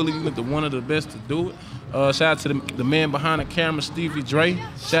A17 Bully unit, the one of the best to do it. Shout out to the man behind the camera, Stevie Dre.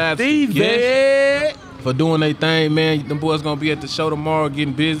 Shout out to the guests for doing their thing, man. Them boys gonna be at the show tomorrow,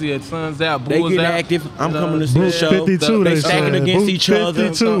 getting busy at Suns Out, They Bulls get Out. active. I'm coming to see the Booth show. 52, They they stacking said. against Booth each other.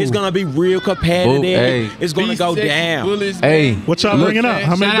 52. It's gonna be real competitive. Hey. It's gonna go Sexy down. Bullies, Hey, man. What y'all Look, bringing out?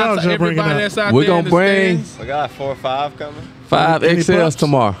 How many Shout out dogs to y'all bringing everybody out? that's out We're there in gonna the bring stands. We got 4 or 5 coming. 5 Any XLs pups?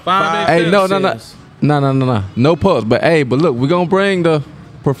 tomorrow. 5 Hey, no. XLs. No pups. But hey, but look, we're gonna bring the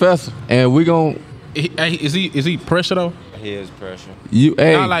professor, and we're gonna Hey, is he pressure though? He is pressure.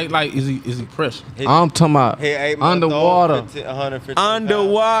 hey. Not like is he pressure? I'm talking about He 8 months underwater. old, 150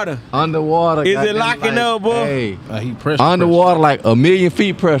 Underwater. Underwater. Is it goddamn, locking like, up, boy? Hey, He pressure. underwater like 1,000,000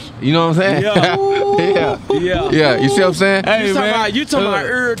 feet pressure. You know what I'm saying? Yeah. yeah. Yeah. Yeah. You see what I'm saying? Hey, You talking man. about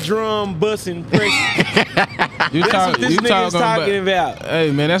eardrum busting pressure. You That's what this you nigga's talking about.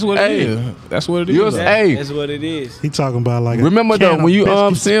 Hey man, that's what Hey. it is. That's what it is. You was- though. Hey. That's what it is. He talking about like. a Remember can though, of when you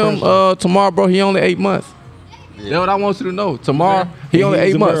biscuits see him pressure. tomorrow, bro, he only 8 months. That's what I want you to know. Tomorrow, he only He's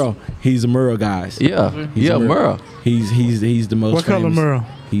 8 a months. Merle. He's a Merle, guys. Yeah. He's Yeah, a Merle. He's the most. What color famous. Merle?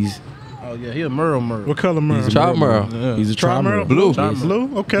 He's Oh yeah, he a Merle. What color Merle? Trial Merle. Yeah. he's a Tri tri Merle? Merle. Blue.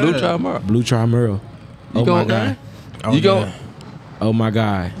 Blue? Okay. Blue Trial Merle. Blue tri Merle. You Oh my gon- god. Oh, You yeah. go Oh my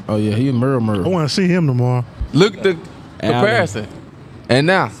god. Oh yeah, he a Merle. I want to see him tomorrow. look at the comparison. And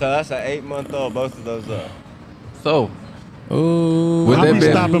now, So that's an 8-month-old, both of those are. so Oh, With I'll that be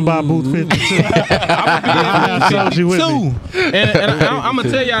bit- stopping by booth 52. I told you with me. and I'm gonna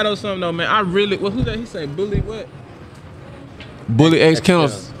tell y'all though something though, man. I really who that he say bully what? Bully X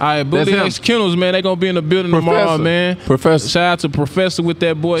Kennels. All right, Bully him. X Kennels, man. They gonna be in the building tomorrow, Professor. man. Professor. Shout out to Professor with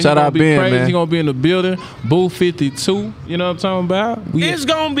that boy. Shout he gonna out be Ben, crazy. man. He gonna be in the building. Booth 52. You know what I'm talking about? It's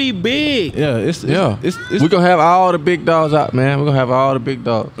gonna be big. Yeah, it's We're gonna have all the big dogs out, man. We're gonna have all the big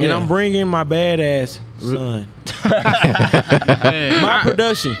dogs. And I'm bringing my badass son. man, My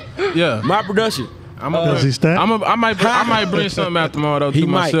production. yeah. My production. I'm Does he stack? I might bring something out tomorrow though He to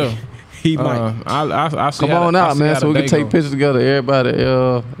might. myself. He might. I see Come how on the- I out, see man, how so we the can day take go. pictures together. Everybody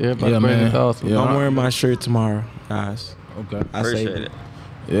Yeah, bring man. their dogs. Yeah. I'm wearing my shirt tomorrow, guys. Okay. I saved Appreciate it. it.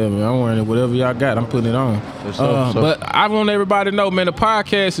 Yeah, man, I'm wearing it. Whatever y'all got, I'm putting it on. sure. But I want everybody to know, man, the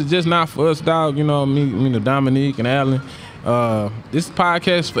podcast is just not for us, dog. You know, me, Dominique and Alan. This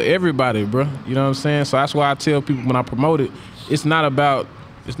podcast is for everybody, bro. You know what I'm saying? So that's why I tell people when I promote it, it's not about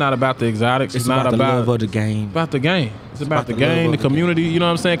the exotics. It's not about the about love of the game. about the game. It's about the the love game, of the the community. You know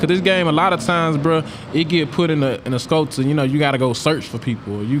what I'm saying? Because this game, a lot of times, bro, it get put in a scope to, you know, you got to go search for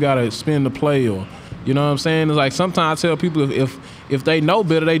people, or you got to spin the play, or you know what I'm saying? It's like sometimes I tell people if they know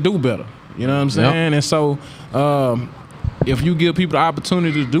better, they do better. You know what I'm saying? And so if you give people the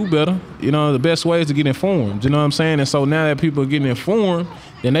opportunity to do better, you know, the best way is to get informed. You know what I'm saying? And so now that people are getting informed,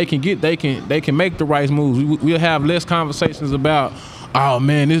 then they can make the right moves. We'll have less conversations about, oh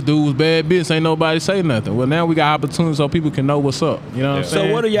man, this dude's bad business. Ain't nobody say nothing. Well, now we got opportunities so people can know what's up. You know what I'm saying?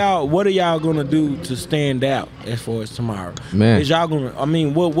 So what are y'all gonna do to stand out as far as tomorrow? Man. Is y'all gonna? I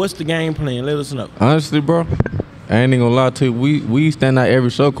mean, what's the game plan? Let us know. Honestly, bro, I ain't gonna lie to you. We stand out every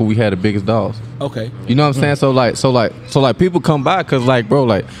show because we had the biggest dogs. Okay. You know what I'm saying? So like people come by because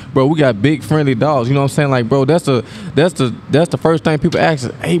bro, we got big friendly dogs. You know what I'm saying? Like, bro, that's the first thing people ask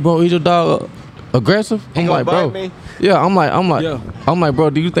is, hey, bro, is your dog aggressive? I'm gonna like, bro. bite me? Yeah, I'm like, Yeah. I'm like, bro,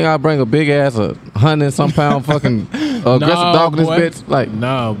 do you think I bring a big ass 100-some pound fucking aggressive dog in this boy. bitch? Like,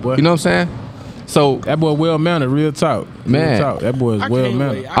 Nah, boy. you know what I'm saying? So that boy well mannered, real talk. Man. Real talk. That boy is I well can't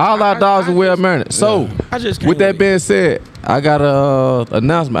mannered. wait. all our dogs are well mannered. So I just can't with that wait. being said, I got a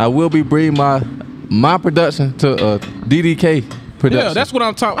announcement. I will be bringing my production to DDK production. Yeah, that's what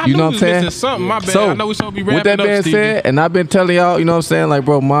I'm talking. I You knew know we what I'm saying? missing something. My bad. So, I know we supposed to be wrapping with that up, being Stevie. said, and I've been telling y'all, you know what I'm saying, like,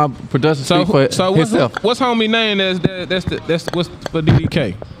 bro, my production So, speak for so himself. what's homie name? That's what's for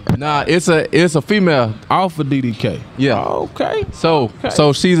DDK. Nah, it's a female. All for DDK. Yeah. Okay. So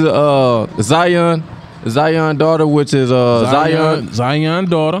she's a Zion daughter, which is Zion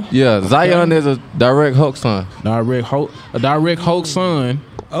daughter. Yeah, Zion is a direct Hulk son. A direct Hulk son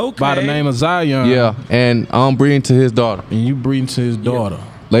Okay. by the name of Zion. Yeah, and I'm breeding to his daughter And you breeding to his daughter.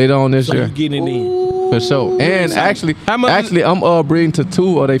 later on this So year. you getting it in? For sure. And actually, How much- I'm breeding to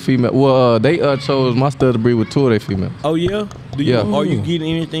 2 of they female. Well, they chose my stud to breed with 2 of they females. Oh yeah. Do you, Yeah. Are you getting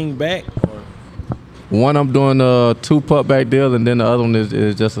anything back? One I'm doing 2 pup back deal, and then the other one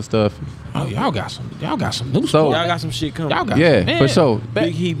is just a stud. Oh, y'all got some new So- stuff. Y'all got some shit coming. Y'all got Yeah, man, for sure.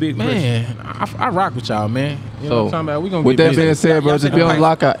 Big heat, big pressure. man. I rock with y'all, man. You know what I'm talking about? We gonna With get that busy. being said, bro, just be on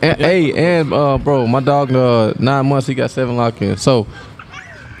lockout. And bro, my dog 9 months, he got 7 lock-ins. So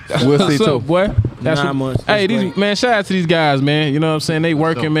we'll see What's too. up, boy? 9 months. Hey, That's these great. man, shout out to these guys, man. You know what I'm saying? They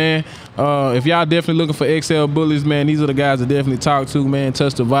working, man. If y'all definitely looking for XL bullies, man, these are the guys to definitely talk to, man.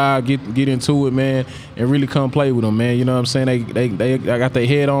 Touch the vibe, get into it, man, and really come play with them, man. You know what I'm saying? They got their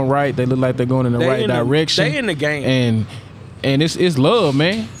head on right. They look like they're going in the right direction. They in the game. And it's love,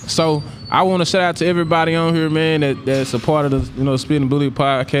 man. So I want to shout out to everybody on here, man, that's a part of the Spittin' Bully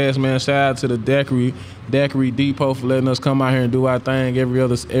podcast, man. Shout out to the Daiquiri Depot for letting us come out here and do our thing every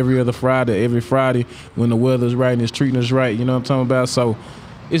other Friday, every Friday when the weather's right and it's treating us right. You know what I'm talking about? So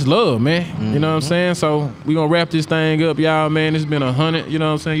it's love, man. You know what I'm saying? So we gonna wrap this thing up, y'all, man. It's been 100. You know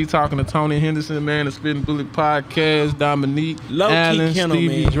what I'm saying? You talking to Tony Henderson, man, the Spittin' Bully podcast, Dominique, Low-key Allen, kennel,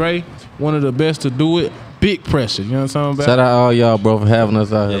 Stevie man. Dre, one of the best to do it. Big pressure. You know what I'm talking about? Shout out all y'all, bro, for having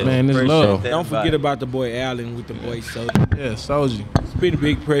us out here. Yeah. Man, this Appreciate love. that. Don't forget about the boy Allen with the boy Soda. Yeah, Soldier. Spittin'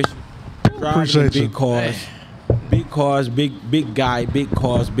 big pressure. Driving Appreciate you. big cars. Big cars, big guy, big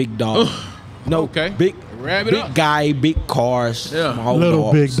cars, big dog. No, Okay. big Wrap it big up. guy, big cars, Yeah. small Little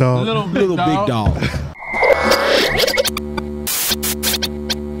dogs. big dog. Little Little big dog.